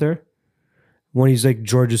put it out there when he's like,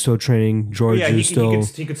 George is still training, George Yeah, is still.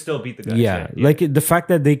 he could still beat the guys. Yeah, like the fact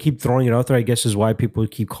that they keep throwing it out there, I guess, is why people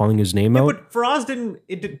keep calling his name out. But Faraz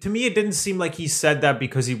to me, it didn't seem like he said that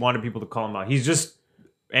because he wanted people to call him out. He's just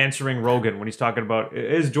answering Rogan when he's talking about,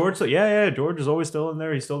 is George still? Yeah, George is always still in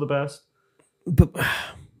there. He's still the best. But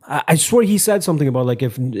I swear he said something about like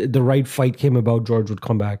if the right fight came about, George would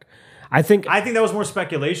come back. I think that was more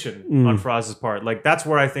speculation on Faraz's part. Like that's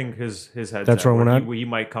where I think his head's That's at, where where I'm at. he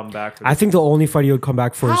might come back. I think the only fight he would come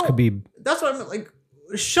back for is How? Khabib. That's what I'm like.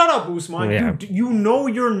 Shut up, Usman. Yeah. You know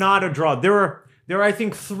you're not a draw. There are I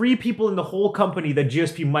think 3 people in the whole company that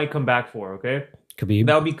GSP might come back for. Okay, Khabib.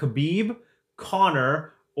 that would be Khabib,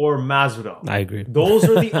 Connor, or Masvidal. I agree. Those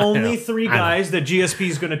are the only know. 3 guys that GSP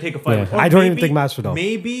is going to take a fight Yeah. with. Or I don't even think Masvidal.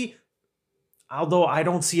 Maybe, although I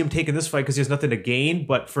don't see him taking this fight because he has nothing to gain.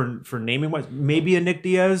 But for naming wise, maybe a Nick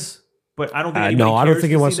Diaz. But I don't think. No, I don't cares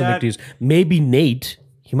think he wants see to that. Nick Diaz. Maybe Nate.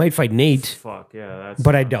 He might fight Nate, Fuck yeah, that's.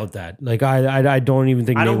 but I doubt that. Like I don't even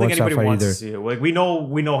think I Nate don't think wants that anybody fight wants either. to see it. Like we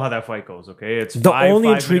know how that fight goes. Okay, it's The only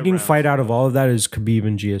 5-minute intriguing rounds. fight out of all of that is Khabib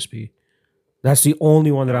and GSP. That's the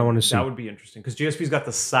only one that I want to see. That would be interesting because GSP's got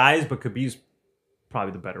the size, but Khabib's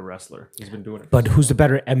probably the better wrestler. He's been doing it. But who's the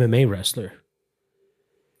better MMA wrestler?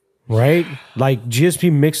 Right? Like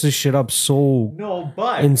GSP mixes shit up so No,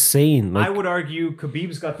 but insane. Like, I would argue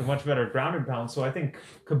Khabib's got the much better ground and pound. So I think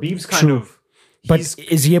Khabib's kind True. of. but he's-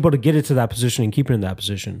 is he able to get it to that position and keep it in that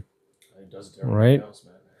position? he does it to Right? everybody else,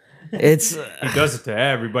 man. It's He does it to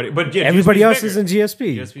everybody, but yeah, everybody GSP's else bigger. is in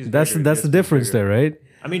GSP. GSP's That's bigger, that's the GSP's difference bigger. there, right?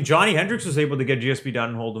 I mean, Johnny Hendricks was able to get GSP down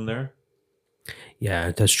and hold him there.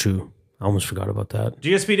 Yeah, that's true. I almost forgot about that.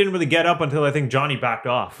 GSP didn't really get up until I think Johnny backed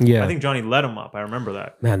off. Yeah. I think Johnny let him up. I remember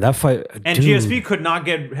that. Man, that fight. And dude, GSP could not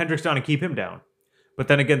get Hendricks down and keep him down. But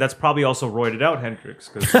then again, that's probably also roided out Hendricks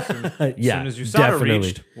because as Yeah, soon as USADA definitely.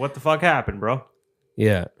 reached, what the fuck happened, bro?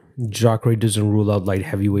 Yeah, Jacare doesn't rule out light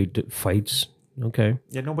heavyweight fights. Okay,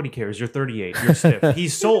 Yeah, nobody cares. You're 38. You're stiff.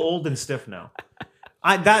 He's so old and stiff now.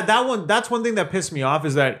 That's one thing that pissed me off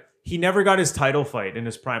is that he never got his title fight in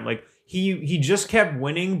his prime. Like he just kept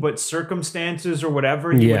winning, but circumstances or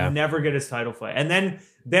whatever, he Yeah. would never get his title fight. And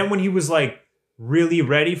then when he was like really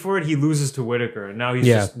ready for it, he loses to Whitaker, and now he's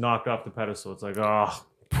Yeah. just knocked off the pedestal. It's like, oh,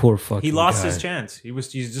 poor fucking. he lost guy. his chance. He's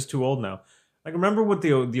just too old now. Like remember with the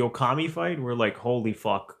Okami fight, we're like, holy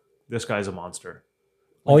fuck, this guy's a monster.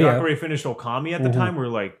 Oh, When yeah. Jacare finished Okami at the time, we are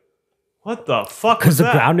like, what the fuck? Because Was the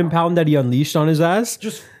that? ground and pound that he unleashed on his ass.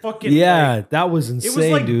 Just fucking Yeah, like, that was it insane, was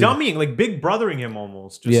like dude. dummying, like big brothering him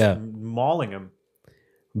almost. Just Yeah. mauling him.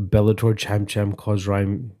 Bellator champ caused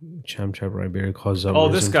Ryan Berry caused Oh,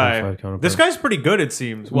 this guy. This guy's pretty good, it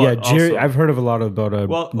seems. Well, yeah, Jerry. also- I've heard of a lot about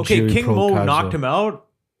well, okay, Jerry King Pro Mo Kaza. knocked him out,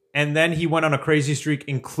 and then he went on a crazy streak,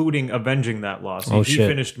 including avenging that loss. Oh, he shit.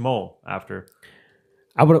 finished Mo after.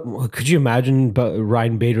 I would. Could you imagine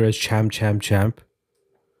Ryan Bader as champ?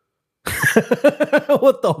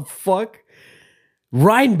 What the fuck?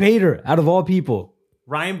 Ryan Bader, out of all people.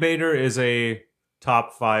 Ryan Bader is a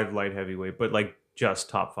top 5 light heavyweight, but like just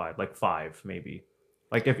top 5, like 5 maybe.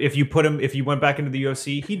 Like if you put him, if you went back into the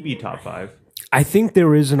UFC, he'd be top 5. I think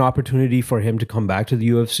there is an opportunity for him to come back to the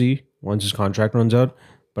UFC once his contract runs out,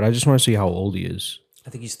 but I just want to see how old he is. I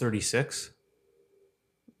think he's 36.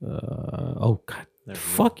 Oh God.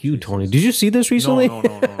 Fuck you, Tony. Did you see this recently? No.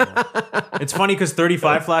 It's funny because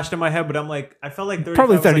 35 flashed in my head, but I'm like, I felt like 35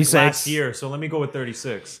 probably was 36 like last year, so let me go with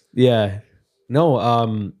 36. Yeah.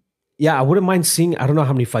 No, yeah, I wouldn't mind seeing. I don't know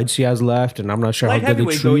how many fights he has left, and I'm not sure Light how good they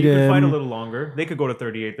heavyweight, though, treat you could fight a him. little longer. They could go to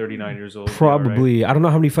 38, 39 years old. Probably. Yeah, right? I don't know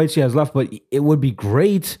how many fights he has left, but it would be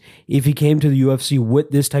great if he came to the UFC with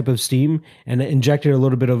this type of steam and injected a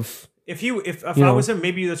little bit of. If I was him,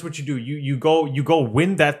 maybe that's what you do. You go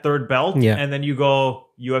win that third belt, and then you go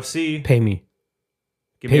UFC. Pay me.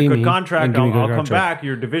 Give me a good contract. I'll come contract. back.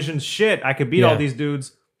 Your division's shit. I could beat all these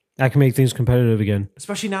dudes. I can make things competitive again.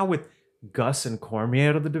 Especially now with Gus and Cormier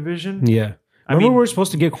out of the division. Yeah. Remember we were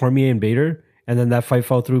supposed to get Cormier and Bader, and then that fight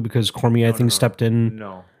fell through because Cormier, I think, stepped in.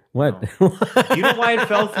 No. What? No. You know why it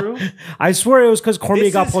fell through? I swear it was because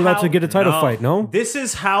Cormier got pulled out to get a title fight, no? This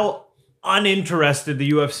is how uninterested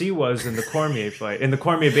the UFC was in the Cormier fight, in the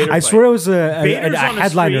Cormier-Bader fight. I swear it was a on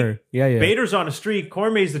headliner. Streak. Yeah. Bader's on a streak.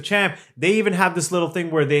 Cormier's the champ. They even have this little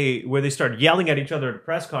thing where they start yelling at each other at a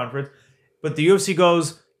press conference. But the UFC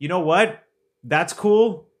goes, you know what? That's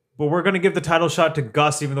cool. But we're going to give the title shot to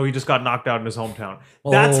Gus, even though he just got knocked out in his hometown.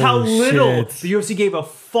 That's how little the UFC gave a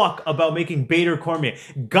fuck about making Bader Cormier.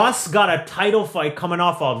 Gus got a title fight coming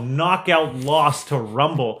off a knockout loss to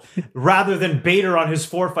Rumble, rather than Bader on his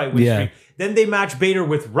 4-fight win streak. Then they match Bader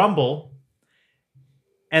with Rumble,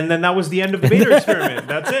 and then that was the end of the Bader experiment.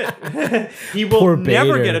 That's it. He will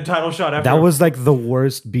never get a title shot after. That was like the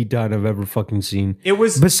worst beatdown I've ever fucking seen. It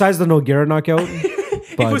was, besides the Nogueira knockout.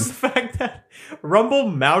 It was the fact that Rumble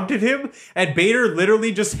mounted him, and Bader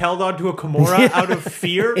literally just held onto a Kimura out of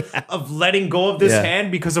fear of letting go of this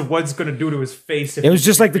hand because of what it's going to do to his face. It was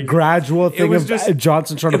just like the gradual thing of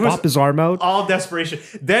Johnson trying to pop his arm out. All desperation.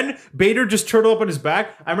 Then Bader just turtled up on his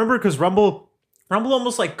back. I remember because Rumble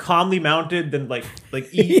almost like calmly mounted, then like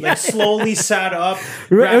slowly sat up.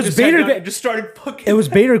 It was Bader just started fucking. It was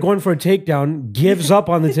Bader going for a takedown, gives up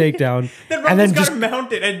on the takedown, then Rumble's got him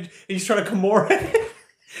mounted, and he's trying to Kimura.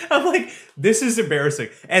 I'm like, this is embarrassing.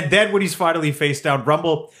 And then when he's finally face down,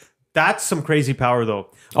 Rumble, that's some crazy power though.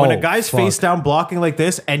 When a guy's face down blocking like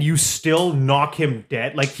this and you still knock him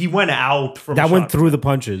dead, like he went out from that went through the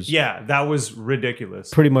punches. Yeah, that was ridiculous.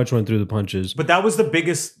 Pretty much went through the punches. But that was the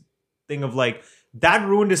biggest thing of like, that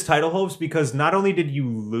ruined his title hopes because not only did you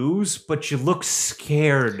lose, but you looked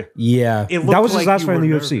scared. Yeah. That was his last fight in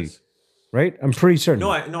the UFC. Right? I'm pretty certain.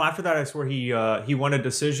 No, after that, I swear he won a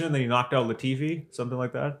decision, then he knocked out Latifi, something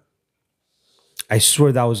like that. I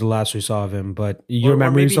swear that was the last we saw of him, but your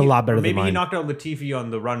memory is a lot better than mine. Maybe he knocked out Latifi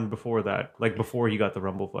on the run before that, like before he got the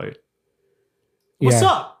Rumble fight. What's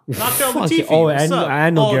up? Knocked out Latifi. Oh, and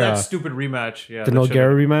Nogueira. Oh, that stupid rematch. Yeah, the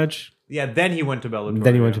Nogueira rematch? Yeah, then he went to Bellator.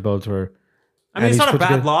 Then he went to Bellator. I mean, it's not a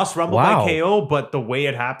bad loss, Rumble by KO, but the way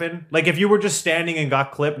it happened, like if you were just standing and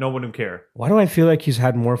got clipped, no one would care. Why do I feel like he's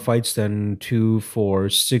had more fights than 2, 4,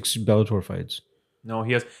 6 Bellator fights? No,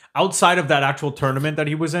 he has. Outside of that actual tournament that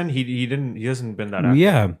he was in, he hasn't been that active.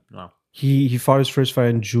 Yeah. No. He fought his first fight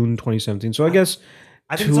in June 2017. So I guess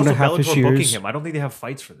I think it's also Bellator booking him. I don't think they have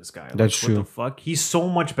fights for this guy. Like, that's true. What the fuck? He's so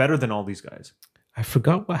much better than all these guys. I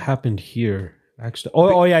forgot what happened here. Actually,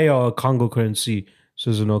 Congo couldn't see. So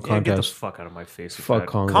there's a no contest. Get the fuck out of my face. Fuck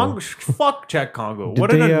Congo. Fuck Jack Congo.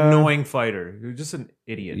 What an annoying fighter. You're just an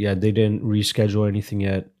idiot. Yeah, they didn't reschedule anything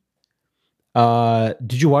yet.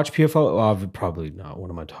 Did you watch PFL? Probably not. What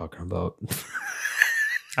am I talking about?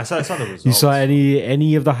 I saw the results. You saw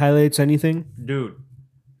any of the highlights? Anything? Dude,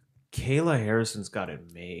 Kayla Harrison's got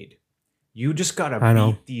it made. You just gotta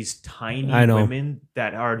beat these tiny women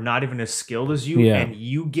that are not even as skilled as you, and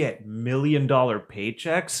you get $1 million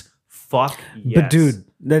paychecks. Fuck yes. But dude,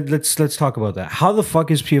 let's talk about that. How the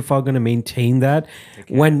fuck is PFL going to maintain that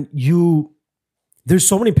when there's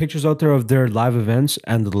so many pictures out there of their live events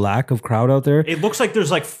and the lack of crowd out there? It looks like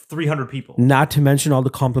there's like 300 people. Not to mention all the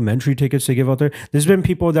complimentary tickets they give out there. There's been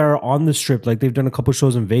people that are on the strip, like they've done a couple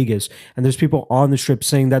shows in Vegas, and there's people on the strip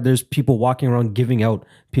saying that there's people walking around giving out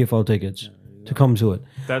PFL tickets to come to it.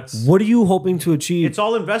 What are you hoping to achieve? It's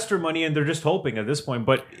all investor money, and they're just hoping at this point,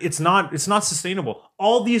 but it's not sustainable.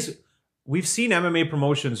 All these, we've seen MMA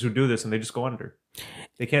promotions who do this and they just go under.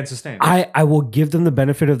 They can't sustain. I will give them the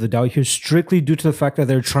benefit of the doubt here, strictly due to the fact that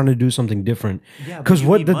they're trying to do something different. Yeah, but Because you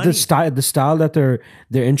what need the money. style that they're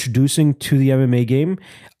introducing to the MMA game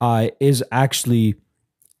is actually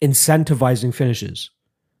incentivizing finishes.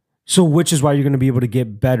 So, which is why you're going to be able to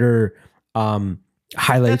get better highlights,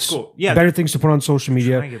 That's cool. Yeah, better things to put on social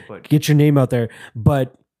media, trying it, but- get your name out there.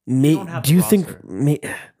 But don't have do the you think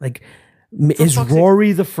roster. is fuck's sake.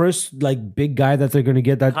 Rory the first like big guy that they're going to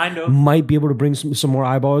get that Kind of. might be able to bring some more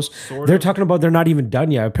eyeballs? Sort They're of. talking about they're not even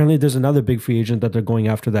done yet. Apparently, there's another big free agent that they're going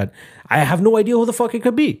after that. I have no idea who the fuck it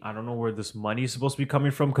could be. I don't know where this money is supposed to be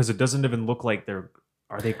coming from because it doesn't even look like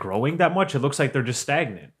are they growing that much? It looks like they're just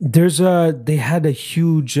stagnant. They had a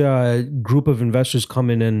huge group of investors come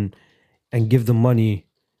in and give them money.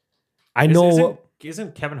 I know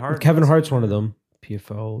Isn't Kevin Hart? Kevin Hart's one of them.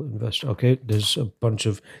 PFL investor. Okay, there's a bunch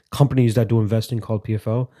of companies that do investing called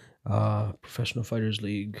PFL, Professional Fighters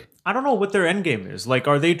League. I don't know what their end game is. Like,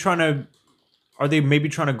 are they maybe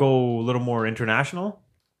trying to go a little more international?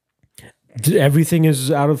 Everything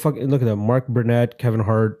is out of fucking. Look at that. Mark Burnett, Kevin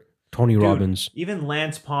Hart, Tony Robbins. Even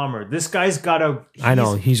Lance Palmer. This guy's got a. I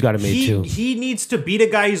know he's got it made too. He needs to beat a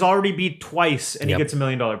guy he's already beat twice, and Yep. he gets $1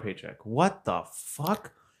 million paycheck. What the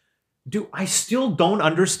fuck, dude? I still don't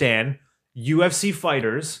understand UFC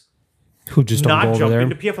fighters Who just don't not go over jump there.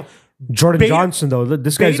 into PFL. Jordan Bader- Johnson though,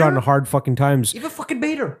 this guy's Bader? on hard fucking times. Even fucking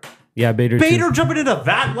Bader. Yeah, Bader. Bader Too. jumping into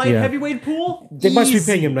that light Yeah. heavyweight pool. They must be Easy.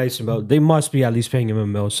 paying him nice amount. They must be at least paying him a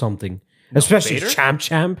mil something, especially Bader?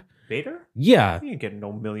 champ. Bader? Yeah, He ain't getting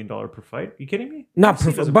no $1 million per fight. You kidding me? not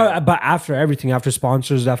UFC doesn't but matter. but after everything, after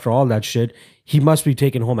sponsors, after all that shit, he must be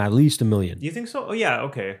taking home at least $1 million. You think so? Oh yeah,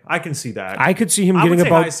 okay. I can see that. I could see him I would getting say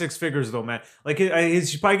high about. six figures though, man. Like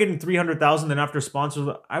he's probably getting 300,000. Then after sponsors,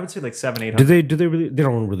 I would say like 700-800. Do they really? They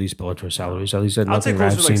don't release Bellator salaries. At least I'd say nothing closer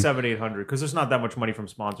I've to like seen. 700-800 because there's not that much money from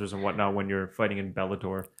sponsors and whatnot when you're fighting in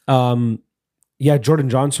Bellator. Yeah, Jordan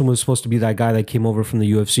Johnson was supposed to be that guy that came over from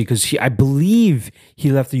the UFC because I believe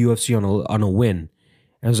he left the UFC on a win. And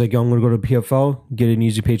I was like, yo, I'm going to go to PFL, get an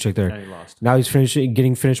easy paycheck there. And he lost. Now he's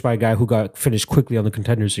getting finished by a guy who got finished quickly on the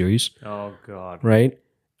Contender Series, Oh god. right?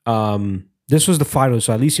 This was the finals,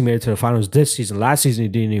 so at least he made it to the finals this season. Last season, he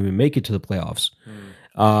didn't even make it to the playoffs.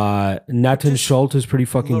 Nathan Schultz is pretty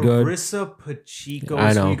fucking good. Larissa Pacheco. I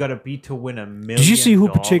know. So you got to beat to win $1 million. Did you see who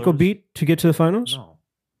Pacheco beat to get to the finals? No.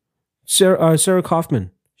 Sarah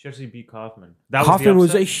Kaufman. She actually beat Kaufman. That Kaufman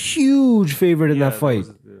was the a upset? huge favorite in Yeah, that fight. was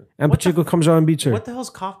And What the Pacheco comes out and beats her. What the hell's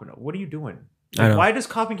Kaufman? What are you doing? I know. Why does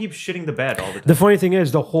Kaufman keep shitting the bed all the time? The funny thing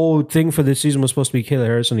is, the whole thing for this season was supposed to be Kayla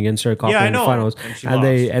Harrison against Sarah Kaufman Yeah, I in the know. finals, And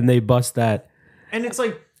she and they bust that. And it's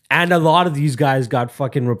like, And a lot of these guys got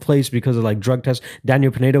fucking replaced because of like drug tests.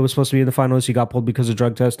 Daniel Pineda was supposed to be in the finals. He got pulled because of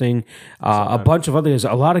drug testing. A bunch of other guys.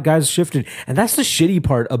 A lot of guys shifted, and that's the shitty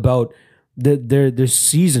part about their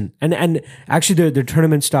season and actually their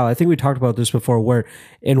tournament style. I think we talked about this before, where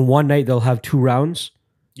in one night they'll have 2 rounds.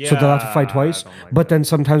 So they'll have to fight twice. I don't like But then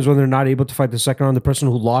sometimes when they're not able to fight the second round, the person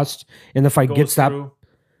who lost in the fight goes gets that. through.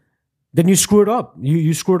 Then you screw it up.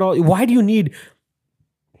 You screw it all. Why do you need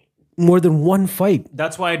more than one fight?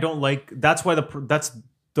 That's why I don't like. That's why that's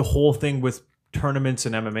the whole thing with tournaments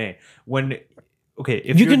and MMA. When if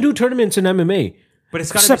You you're- can do tournaments in MMA, but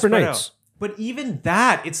it's got to be separate spread nights. out. But even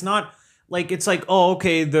that, it's not like it's like, oh,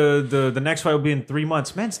 okay, the next fight will be in 3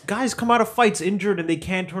 months. Man, guys come out of fights injured and they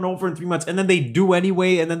can't turn over in 3 months, and then they do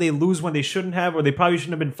anyway, and then they lose when they shouldn't have, or they probably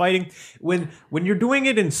shouldn't have been fighting. When you're doing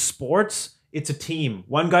it in sports, it's a team.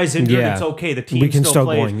 One guy's injured, Yeah. it's okay. The team We can still still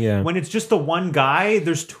plays. going, yeah. When it's just the one guy,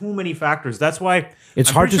 there's too many factors. That's why it's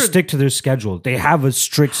I'm hard to pretty sure- stick to their schedule. They have a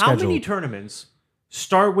strict How schedule. many tournaments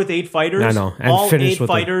start with 8 fighters? I know, and all finish 8 with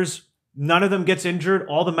fighters. None of them gets injured.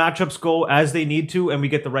 All the matchups go as they need to, and we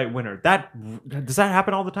get the right winner. Does that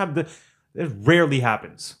happen all the time? It rarely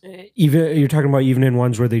happens. Even you're talking about even in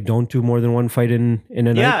ones where they don't do more than one fight in a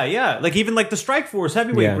night. Yeah. Like even like the Strikeforce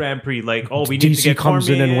Heavyweight Yeah. Grand Prix. Like, oh, we need DC to get comes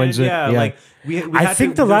in and wins it. Yeah, Yeah. like we I had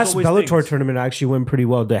think to, the there's last always Bellator things. tournament actually went pretty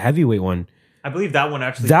well. The heavyweight one. I believe that one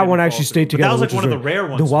actually. That didn't one fall actually through. stayed But together. that was like which one of is the rare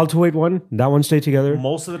ones. The welterweight one, that one stayed together.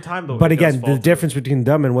 Most of the time, though. But it does again, fall the through. difference between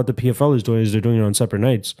them and what the PFL is doing is they're doing it on separate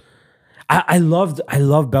nights. I love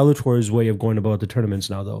Bellator's way of going about the tournaments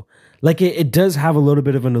now, though. Like it does have a little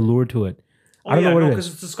bit of an allure to it. I don't know what it because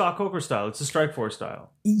is. it's the Scott Coker style. It's the Strikeforce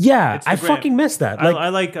style. Yeah, It's the I grand- fucking miss that. I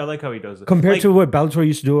Like like how he does it compared Like, to what Bellator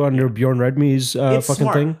used to do under Bjorn Redme's it's fucking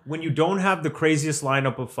smart. thing. When you don't have the craziest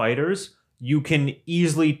lineup of fighters, you can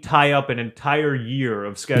easily tie up an entire year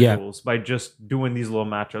of schedules by just doing these little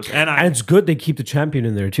matchups. And it's good they keep the champion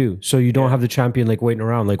in there too, so you don't have the champion like waiting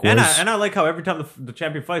around. Like, and whereas- I like how every time the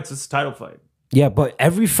champion fights, it's a title fight. yeah, but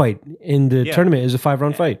every fight in the Yeah. tournament is a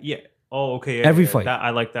 5-round fight. Yeah, Oh, okay. Yeah, Every yeah, fight. I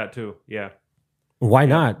like that too. Yeah. Why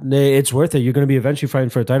not? It's worth it. You're going to be eventually fighting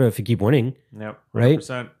for a title if you keep winning. Yep. Right?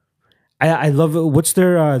 100%. I love it. What's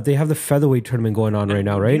their? They have the featherweight tournament going on right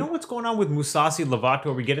now, right? You know what's going on with Mousasi Lovato?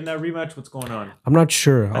 Are we getting that rematch? What's going on? I'm not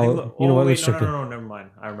sure. I think, You know what? Let's check it. no, never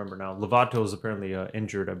mind. I remember now. Lovato is apparently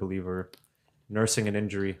injured, I believe, or nursing an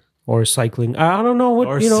injury. Or cycling. I don't know what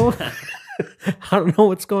Or I don't know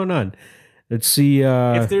what's going on. Let's see.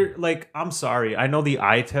 If they're like, I'm sorry, I know the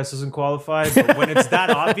eye test isn't qualified, but when it's that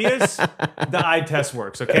obvious, the eye test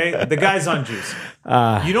works. Okay, the guy's on juice.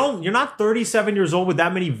 You're not 37 years old with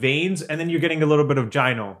that many veins, and then you're getting a little bit of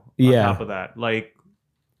gyno on top of that. Like,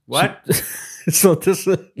 what? So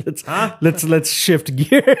let's shift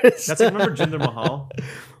gears. That's like, remember Jinder Mahal?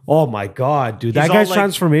 Oh my god, dude! That all guy's like-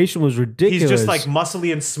 transformation was ridiculous. He's just like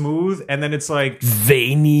muscly and smooth, and then it's like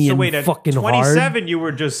veiny so and wait, at fucking 27 hard. you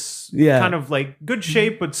were just Yeah. kind of like good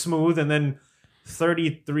shape but smooth, and then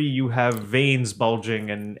 33 you have veins bulging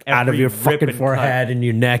and Out of every your rip fucking and forehead cut. and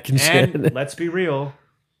your neck and shit. And let's be real,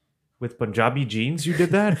 with Punjabi jeans you did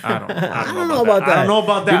that. I don't know know about I that. don't know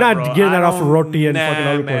about that. You're not bro. getting that I off of don't- roti and fucking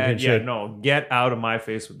olive man, and yeah, shit. no, get out of my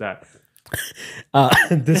face with that.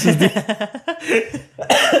 This is the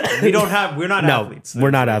We're not no, athletes.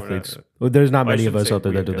 we're not We're athletes. There's not I many of shouldn't us say out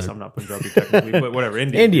there we, that do I guess that. I'm not Punjabi technically, but whatever.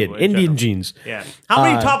 Indian people in Indian general. jeans. Yeah. How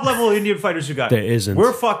many top level Indian fighters you got? There isn't.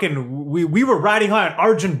 We're fucking. We were riding high on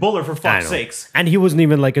Arjun Buller for I fuck's know. sakes. And he wasn't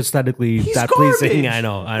even like aesthetically He's that garbage. pleasing. I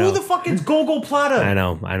know. Who the fuck is Gogol Plata? I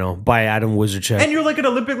know. By Adam Wizardcheck. And you're like an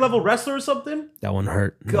Olympic level wrestler or something? That one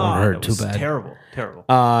hurt. That God, one hurt that was too bad. Terrible.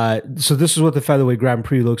 So this is what the featherweight Grand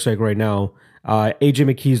Prix looks like right now. AJ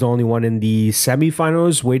McKee's the only one in the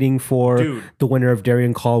semifinals, waiting for Dude. the winner of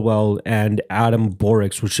Darian Caldwell and Adam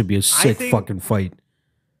Borix, which should be a sick think- fucking fight.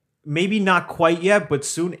 Maybe not quite yet, but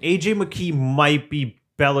soon. AJ McKee might be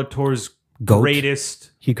Bellator's Goat?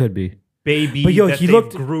 greatest He could be. baby But yo, that he they've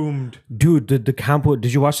looked- groomed. Dude, the Campos,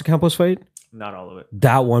 did you watch the Campos fight? Not all of it.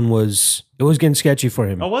 That one was getting sketchy for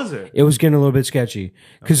him. Oh, was it? It was getting a little bit sketchy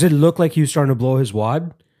because it looked like he was starting to blow his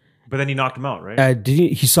wad. But then he knocked him out, right? Did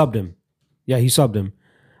he subbed him? Yeah, he subbed him.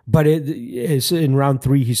 But it's in round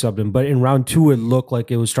 3 he subbed him. But in round 2 it looked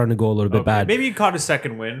like it was starting to go a little bit Okay, bad. Maybe he caught his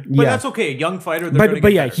second win, but Yeah. that's okay. Young fighter, they're gonna But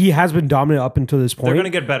get yeah, better. he has been dominant up until this They're point. gonna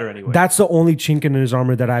get better anyway. That's the only chink in his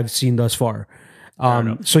armor that I've seen thus far.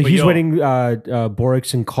 enough. So But he's yo- waiting.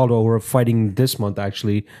 Borix and Caldwell were fighting this month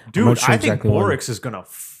actually. I'm Dude, not sure I think exactly when. Borix is gonna.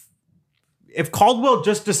 If Caldwell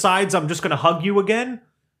just decides I'm just gonna hug you again,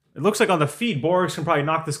 it looks like on the feed Borix can probably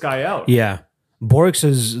knock this guy out. Yeah, Borix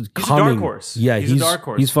is coming. a dark horse. Yeah, He's a dark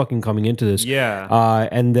horse. He's fucking coming into this. Yeah.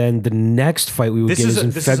 And then the next fight we would This get is is in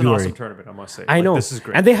this is an February. awesome tournament, I must say. I Like, know, this is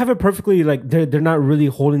great. and they have it perfectly. Like they're not really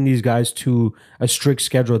holding these guys to a strict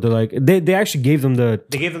schedule. They're like they actually gave them the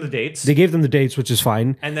they gave them the dates, dates, which is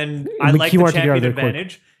fine. and then I McKee like the wanted to get out of champion there quick.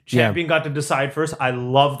 advantage. Champion got to decide first. I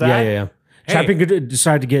love that. Yeah. Hey. Champion could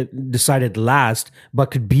decide to get decided last, but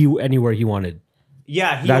could be anywhere he wanted.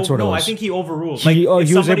 Yeah, That's what it no, was. I think he overruled. He if was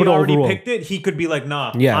somebody able to already overrule. picked it, he could be like,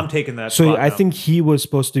 "Nah, Yeah, I'm taking that." So spot I now. think he was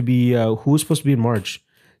supposed to be who was supposed to be in March.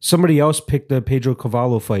 Somebody else picked the Pedro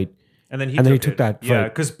Cavallo fight. And then he took it. that Yeah,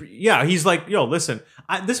 fight. because he's like, yo, listen.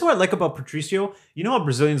 This is what I like about Patricio. You know how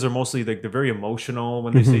Brazilians are mostly like they're very emotional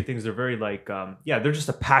when they Mm-hmm. say things. They're very like, they're just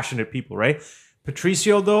a passionate people, right?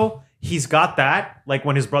 Patricio though, he's got that. Like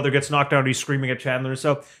when his brother gets knocked out, he's screaming at Chandler and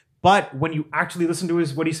stuff. But when you actually listen to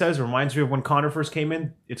what he says, it reminds me of when Connor first came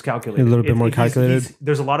in. It's calculated, A little bit more calculated.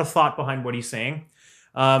 There's a lot of thought behind what he's saying.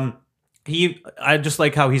 I just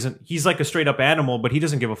like how he's like a straight up animal, but he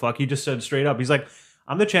doesn't give a fuck. He just said straight up, he's like,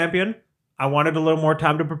 I'm the champion. I wanted a little more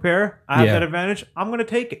time to prepare. I have Yeah. that advantage. I'm gonna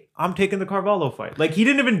take it. I'm taking the Carvalho fight. Like he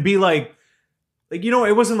didn't even be like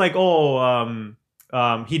it wasn't like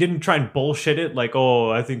he didn't try and bullshit it like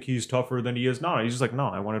I think he's tougher than he is. No, he's just like no,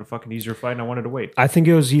 I wanted a fucking easier fight and I wanted to wait. I think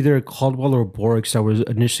it was either Caldwell or Borix that was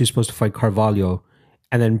initially supposed to fight Carvalho,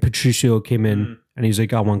 and then Patricio came in and he's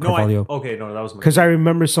like, I want Carvalho. That was Because I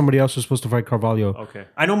remember somebody else was supposed to fight Carvalho. okay.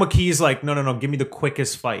 I know McKee's like no, give me the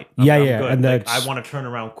quickest fight. Yeah, I'm yeah, good. and Like, that's- I want to turn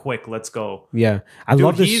around quick. Let's go. Yeah, I Dude,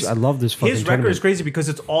 love this. he's- I love this fucking His record tournament. is crazy because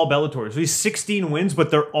it's all Bellator. So he's 16 wins,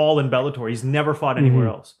 but they're all in Bellator. He's never fought anywhere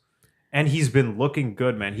Mm-hmm. else. And he's been looking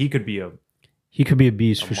good, man. He could be a He could be a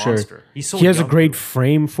beast for sure. monster. He's so He has a young, great too.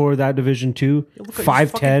 frame for that division too. look at- he's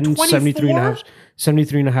 5'10", fucking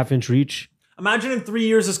 73 and a half inch reach. Imagine in 3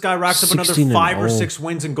 years, this guy racks up another 16 5 or and 6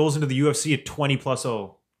 wins and goes into the UFC at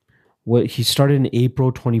 20+0. What he started in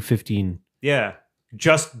April 2015. Yeah,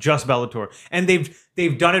 just Bellator, and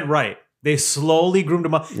they've done it right. They slowly groomed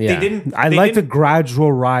him up. Yeah. They didn't. I they like the didn't-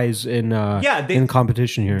 gradual rise in in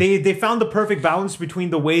competition here. They found the perfect balance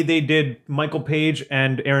between the way they did Michael Page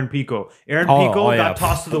and Aaron Pico. Aaron Oh, Pico yeah. got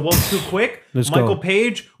tossed to the wolves too quick. Let's Michael go.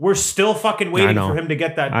 Page, we're still fucking waiting know. for him to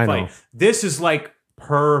get that I fight. know. This is like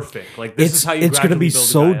perfect. Like this is how you. It's gonna be gradually build a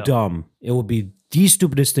so guy up. dumb. It will be the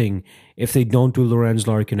stupidest thing if they don't do Lorenz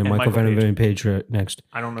Larkin and Michael Michael Van Page next.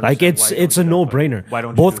 I don't Like understand why it's you a don't do that, no-brainer. but why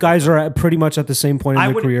don't you Both do guys are at pretty much at the same point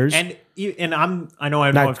in their careers. I know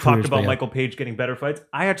I've Not talked careers, about but yeah. Michael Page getting better fights.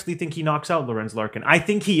 I actually think he knocks out Lorenz Larkin. I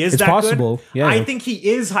think he is It's that possible, good. yeah. I think he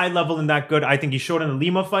is high level and that good. I think he showed in the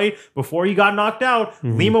Lima fight before he got knocked out.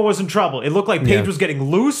 Lima was in trouble. It looked like Page Mm-hmm. Yeah. was getting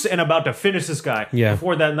loose and about to finish this guy Yeah.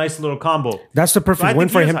 before that nice little combo. That's the So I perfect think win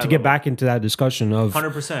he for is him high to get level. back into that discussion of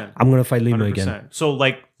 100%. I'm gonna fight Lima again. So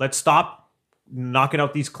like, let's stop knocking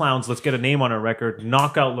out these clowns. Let's get a name on our record.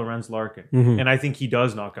 Knock out Lorenz Larkin, Mm-hmm. and I think he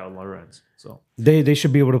does knock out Lorenz. So They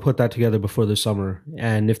should be able to put that together before the summer,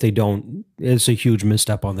 and if they don't, it's a huge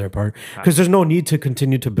misstep on their part because there's no need to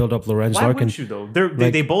continue to build up Lorenz why Larkin. wouldn't you though?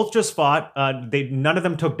 They both just fought. None of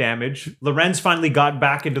them took damage. Lorenz finally got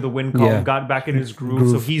back into the win column, Yeah. got back in his groove.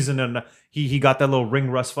 So he's he got that little ring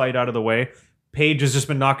rust fight out of the way. Page has just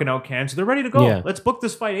been knocking out cans. They're ready to go. Yeah. Let's book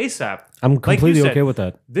this fight ASAP. I'm Like you completely said, okay with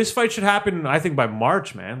that. This fight should happen, I think, by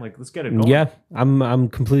March, man. Like, let's get it going. Yeah, I'm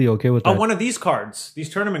completely okay with that. On one of these cards, these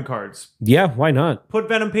tournament cards. Yeah, why not? Put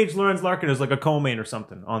Venom Page Lorenz Larkin as like a co-main or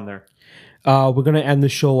something on there. We're gonna end the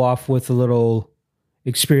show off with a little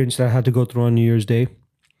experience that I had to go through on New Year's Day.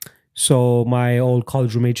 So my old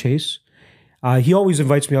college roommate Chase, he always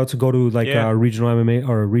invites me out to go to like Yeah. regional MMA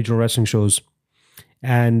or regional wrestling shows,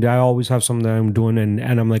 and I always have something that I'm doing,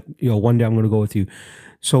 and I'm like, one day I'm gonna go with you.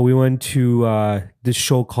 So we went to this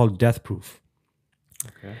show called Death Proof.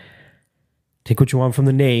 Okay. Take what you want from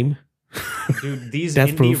the name. Dude, these Death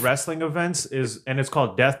indie Proof. wrestling events and it's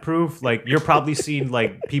called Death Proof. Like, you're probably seeing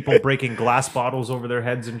like people breaking glass bottles over their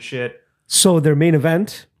heads and shit. So their main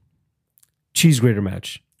event, cheese grater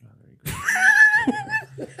match.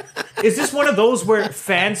 Is this one of those where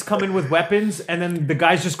fans come in with weapons and then the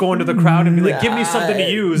guys just go into the crowd and be like, "Give me something to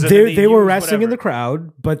use"? And then They were use wrestling in the whatever?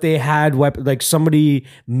 crowd, but they had weapon. Like somebody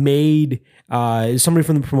made, somebody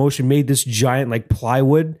from the promotion made this giant like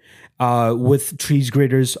plywood with cheese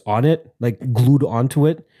graters on it, like glued onto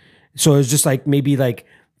it. So it was just like maybe like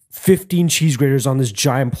 15 cheese graters on this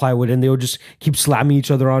giant plywood, and they would just keep slamming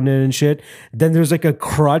each other on it and shit. Then there's like a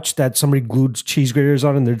crutch that somebody glued cheese graters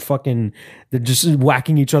on, and they're just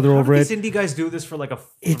whacking each other over These it. indie guys do this for like a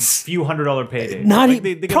It's few $100 payday. Not Like, even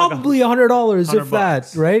they get like probably $100 if $100.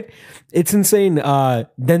 that, right? It's insane.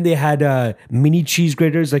 Then they had mini cheese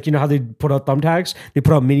graters, like you know how they put out thumbtacks. They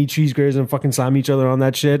put out mini cheese graters and fucking slam each other on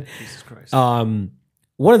that shit. Jesus Christ.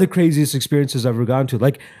 One of the craziest experiences I've ever gone to.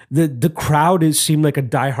 Like the crowd seemed like a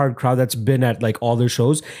diehard crowd that's been at like all their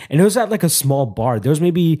shows, and it was at like a small bar. There was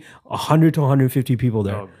maybe 100 to 150 people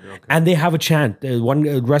there, and they have a chant. One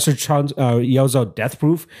wrestler chants, yells out "Death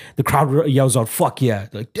Proof." The crowd yells out "Fuck yeah!"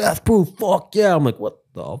 Like "Death Proof, fuck yeah!" I'm like, what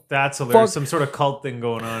the That's hilarious. fuck? Some sort of cult thing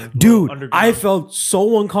going on. Dude, Underground. I felt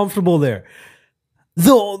so uncomfortable there.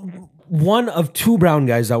 The one of two brown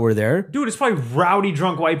guys that were there, Dude, it's probably rowdy,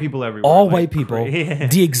 drunk white people everywhere. all Like, white people, Yeah.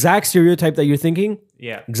 the exact stereotype that you're thinking,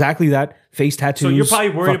 Yeah. exactly that. Face tattoos. So you're probably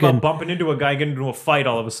worried fucking- about bumping into a guy, getting into a fight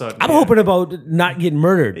all of a sudden. I'm Yeah. hoping about not getting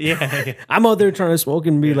murdered. Yeah. I'm out there trying to smoke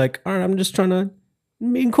and be like, all right, I'm just trying to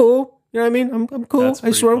be cool. You know what I mean? I'm cool. That's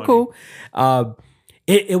I swear pretty I'm cool.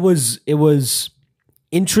 It was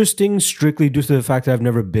interesting strictly due to the fact that I've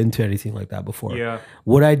never been to anything like that before. Yeah.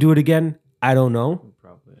 Would I do it again? I don't know.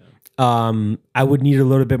 Probably. Yeah. I would need a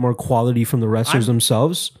little bit more quality from the wrestlers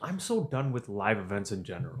themselves. I'm so done with live events in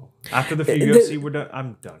general. After the few The- UFC we're done,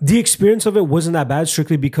 I'm done. The experience of it wasn't that bad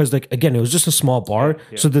strictly because, like, again, it was just a small bar,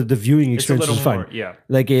 so the viewing It's a experience little was fun. more, yeah.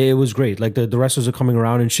 Like it was great. Like the wrestlers are coming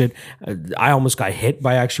around and shit. I almost got hit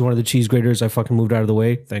by actually one of the cheese graters. I fucking moved out of the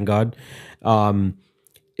way. Thank God.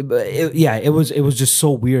 It was just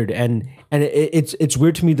so weird, and it's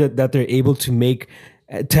weird to me that they're able to make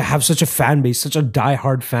to have such a fan base, such a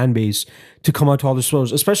diehard fan base to come out to all the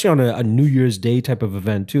shows, especially on a New Year's Day type of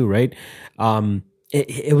event too, right?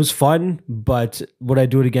 It was fun, but would I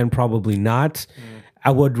do it again? Probably not.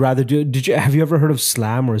 I would rather do. Have you ever heard of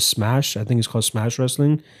Slam or Smash? I think it's called Smash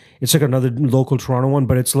Wrestling. It's like another local Toronto one,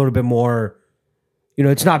 but it's a little bit more. You know,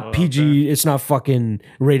 it's not PG. It's not fucking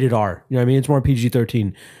rated R. You know what I mean? It's more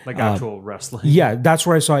PG-13. Like actual wrestling. Yeah, that's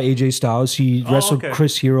where I saw AJ Styles. He wrestled okay.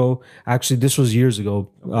 Chris Hero. Actually, this was years ago.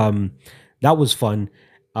 That was fun.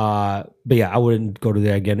 But yeah, I wouldn't go to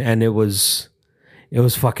there again. And it was It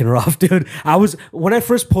was fucking rough, dude. I was when I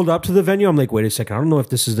first pulled up to the venue, I'm like, wait a second, I don't know if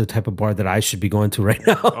this is the type of bar that I should be going to right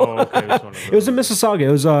now. Oh, okay. It was in Mississauga.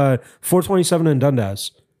 It was 427 in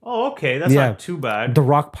Dundas. Oh, okay. That's Yeah. not too bad. The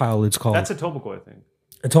Rock Pile, it's called. That's Etobicoke, I think.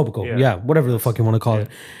 Etobicoke, yeah, whatever the fuck you want to call it.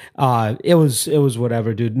 It was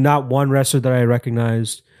whatever, dude. Not one wrestler that I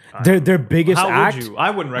recognized. Their biggest How act. would you?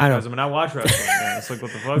 I wouldn't recognize them, and I watch wrestling. Man. It's like,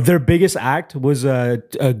 what the fuck? Their biggest act was a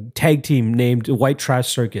tag team named White Trash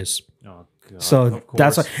Circus. Oh, God, So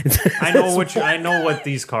that's like, I know what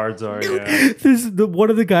these cards are. Yeah. One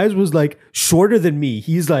of the guys was like shorter than me.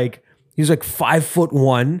 He's like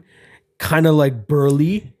 5'1", kind of like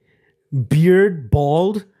burly, beard,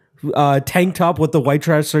 bald, tank top with the White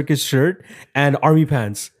Trash Circus shirt and army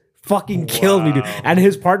pants. Fucking killed me, dude. And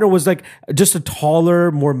his partner was like just a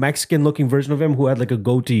taller, more Mexican looking version of him who had like a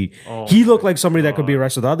goatee. He looked like somebody that could be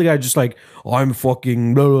arrested. The other guy just like, oh, I'm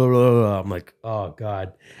fucking blah, blah, blah, blah. I'm like, oh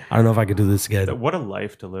God. I don't know if I could do this again. What a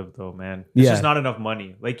life to live though, man. There's just not enough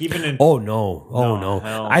money. Like even in Oh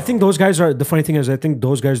no. I think those guys are the funny thing is I think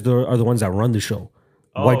those guys are the ones that run the show.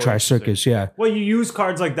 White Trash Circus, yeah. Well, you use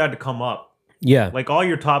cards like that to come up. Yeah. Like all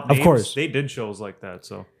your top names, of course. they did shows like that,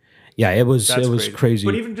 so yeah, it was crazy.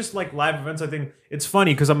 But even just like live events, I think it's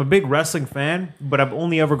funny because I'm a big wrestling fan, but I've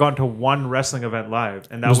only ever gone to one wrestling event live,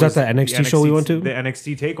 and that was the NXT show we went to, the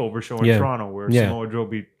NXT Takeover show in Toronto, where Samoa Joe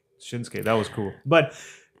beat Shinsuke. That was cool, but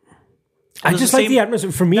I just like the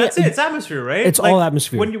atmosphere. For me, that's it. It's atmosphere, right? It's like, all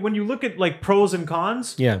atmosphere. When you look at like pros and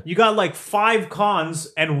cons, yeah, you got like 5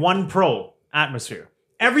 cons and 1 pro. Atmosphere.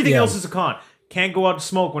 Everything else is a con. Can't go out to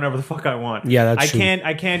smoke whenever the fuck I want. Yeah, that's true.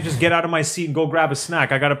 I can't just get out of my seat and go grab a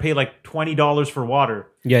snack. I gotta pay like $20 for water.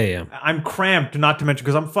 Yeah. I'm cramped, not to mention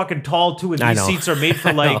because I'm fucking tall too, and these seats are made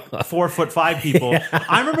for like 4'5" people.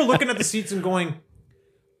 I remember looking at the seats and going,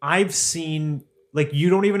 I've seen like you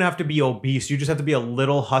don't even have to be obese. You just have to be a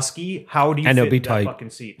little husky. How do you fit in that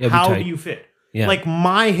fucking seat? How do you fit? Yeah. Like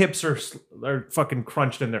my hips are fucking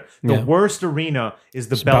crunched in there. The worst arena is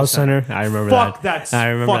the Bell Center. I remember that. That's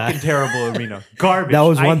fucking terrible arena. Garbage. That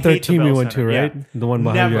was 113 we went to, right? Yeah. The one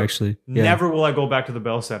behind you, actually. Yeah. Never will I go back to the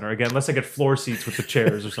Bell Center again, unless I get floor seats with the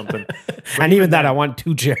chairs or something. And even that, I want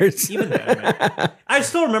 2 chairs. Even that, man. I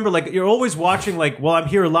still remember, like, you're always watching, like, well, I'm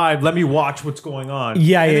here live. Let me watch what's going on.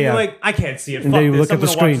 Yeah, and yeah, then you're like, I can't see it. And Fuck then you this. look I'm at the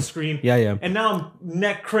gonna screen. watch the screen. Yeah. And now I'm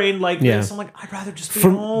neck craned like this. I'm like, I'd rather just be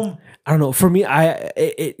home. I don't know. For me,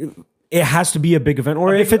 it has to be a big event,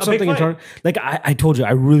 or if it's something internal. Like I told you,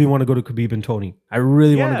 I really want to go to Khabib and Tony. I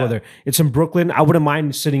really want to go there. It's in Brooklyn. I wouldn't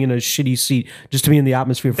mind sitting in a shitty seat just to be in the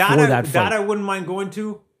atmosphere for that fight. That I wouldn't mind going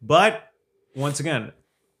to, but once again,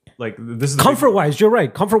 like this is comfort-wise, you're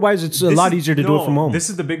right. Comfort-wise, it's a lot easier to do it from home.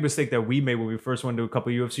 This is the big mistake that we made when we first went to a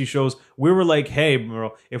couple of UFC shows. We were like, hey,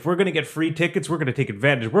 bro, if we're going to get free tickets, we're going to take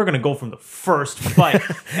advantage. We're going to go from the first fight.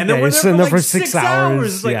 And then we're there for like 6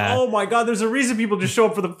 hours. It's like, oh my God, there's a reason people just show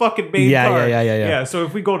up for the fucking main card. Yeah, so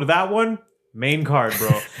if we go to that one, main card,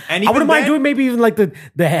 bro. And I wouldn't mind doing maybe even like the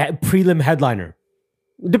prelim headliner.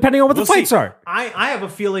 Depending on what the fights are. I have a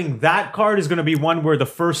feeling that card is going to be one where the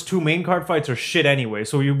first 2 main card fights are shit anyway.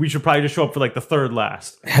 So we should probably just show up for like the third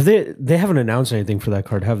last. Have they haven't announced anything for that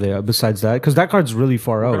card, have they? Besides that, because that card's really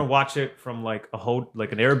far out. We're gonna watch it from like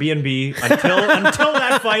an Airbnb until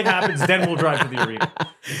that fight happens. Then we'll drive to the arena.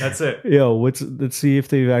 That's it. Yo, let's see if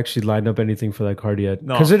they've actually lined up anything for that card yet.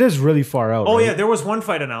 Because it is really far out. Oh right? Yeah, there was one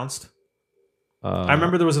fight announced. I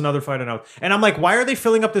remember there was another fight announced. And I'm like, why are they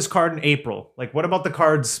filling up this card in April? Like, what about the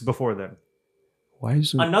cards before then? Why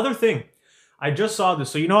is it? Another thing. I just saw this.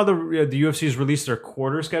 So you know how the UFC's released their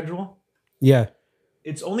quarter schedule? Yeah.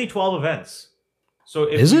 It's only 12 events. So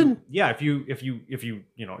if is it? Yeah, if you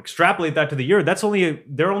extrapolate that to the year,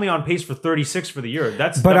 they're only on pace for 36 for the year.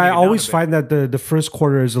 But I always find that the first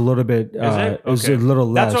quarter is a little bit is a little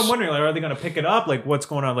less. That's what I'm wondering. Like, are they going to pick it up? Like, what's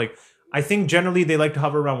going on? Like, I think generally they like to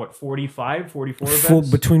hover around 45, 44 events?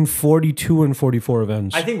 Between 42 and 44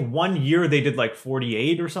 events. I think one year they did like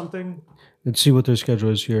 48 or something. Let's see what their schedule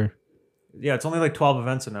is here. Yeah, it's only like 12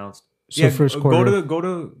 events announced. So first quarter. Go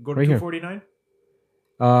to right 249.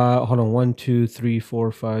 Hold on. 1, 2, 3,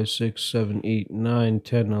 4, 5, 6, 7, 8, 9,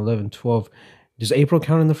 10, 11, 12. Does April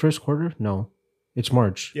count in the first quarter? No. It's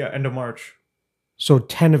March. Yeah, end of March. So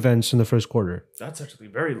 10 events in the first quarter. That's actually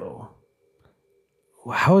very low.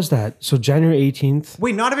 How is that? So January 18th.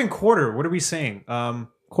 Wait, not even quarter. What are we saying?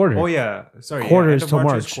 Quarter. Oh yeah, sorry. Quarter is till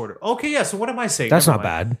March. Is quarter. Okay, yeah. So what am I saying? That's not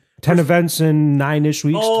bad. 10 events in 9-ish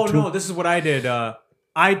weeks. Oh no, this is what I did.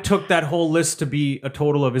 I took that whole list to be a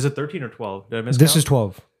total of, is it 13 or 12? Did I miscount? This is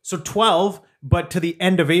 12. So 12, but to the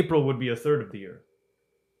end of April would be a third of the year.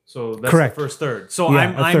 So that's Correct. the first third. So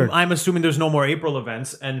Yeah, a third. I'm assuming there's no more April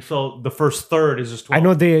events, and so the first third is just 12. I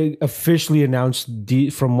know they officially announced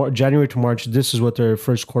from January to March, this is what their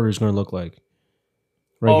first quarter is going to look like.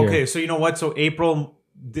 Right Okay, here. so you know what? So April,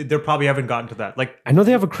 they probably haven't gotten to that. Like, I know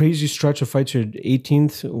they have a crazy stretch of fights here.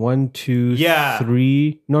 18th, 1, 2, Yeah.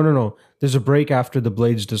 3. No. There's a break after the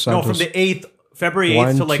Blades decide. no, from the 8th, February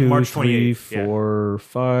 8th to like March 28th. 3, Yeah. 4,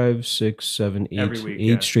 5, 6, 7, 8. Every week, 8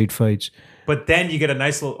 yeah. straight fights. But then you get a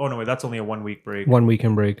nice little. Oh no, wait, that's only a 1 week break. 1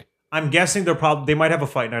 weekend break. I'm guessing they might have a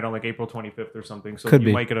fight night on like April 25th or something. So Could you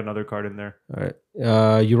be. might get another card in there. All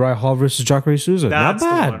right. Uriah Hall versus Jacare Souza. That's Not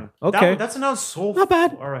bad. the one. Okay. That's announced so Not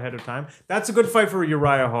bad. far ahead of time. That's a good fight for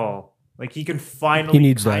Uriah Hall. Like he can finally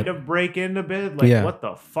needs kind that. of break in a bit. Like Yeah. what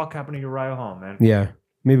the fuck happened to Uriah Hall, man? Yeah.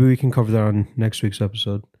 Maybe we can cover that on next week's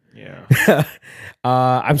episode. Yeah.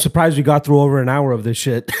 I'm surprised we got through over an hour of this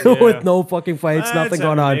shit Yeah. with no fucking fights, nothing It's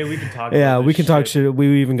going on. MMA. We can talk. Yeah, about we this can talk shit.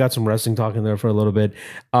 We even got some wrestling talk in there for a little bit.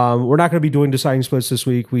 We're not going to be doing deciding splits this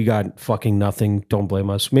week. We got fucking nothing. Don't blame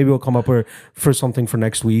us. Maybe we'll come up for something for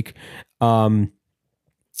next week.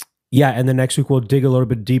 Yeah, and then next week we'll dig a little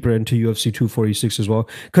bit deeper into UFC 246 as well.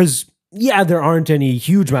 Because, yeah, there aren't any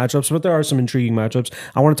huge matchups, but there are some intriguing matchups.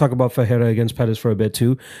 I want to talk about Ferreira against Pettis for a bit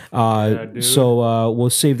too. dude. So we'll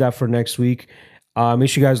save that for next week. Make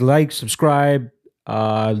sure you guys like, subscribe,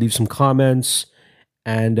 leave some comments,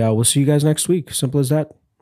 and we'll see you guys next week. Simple as that.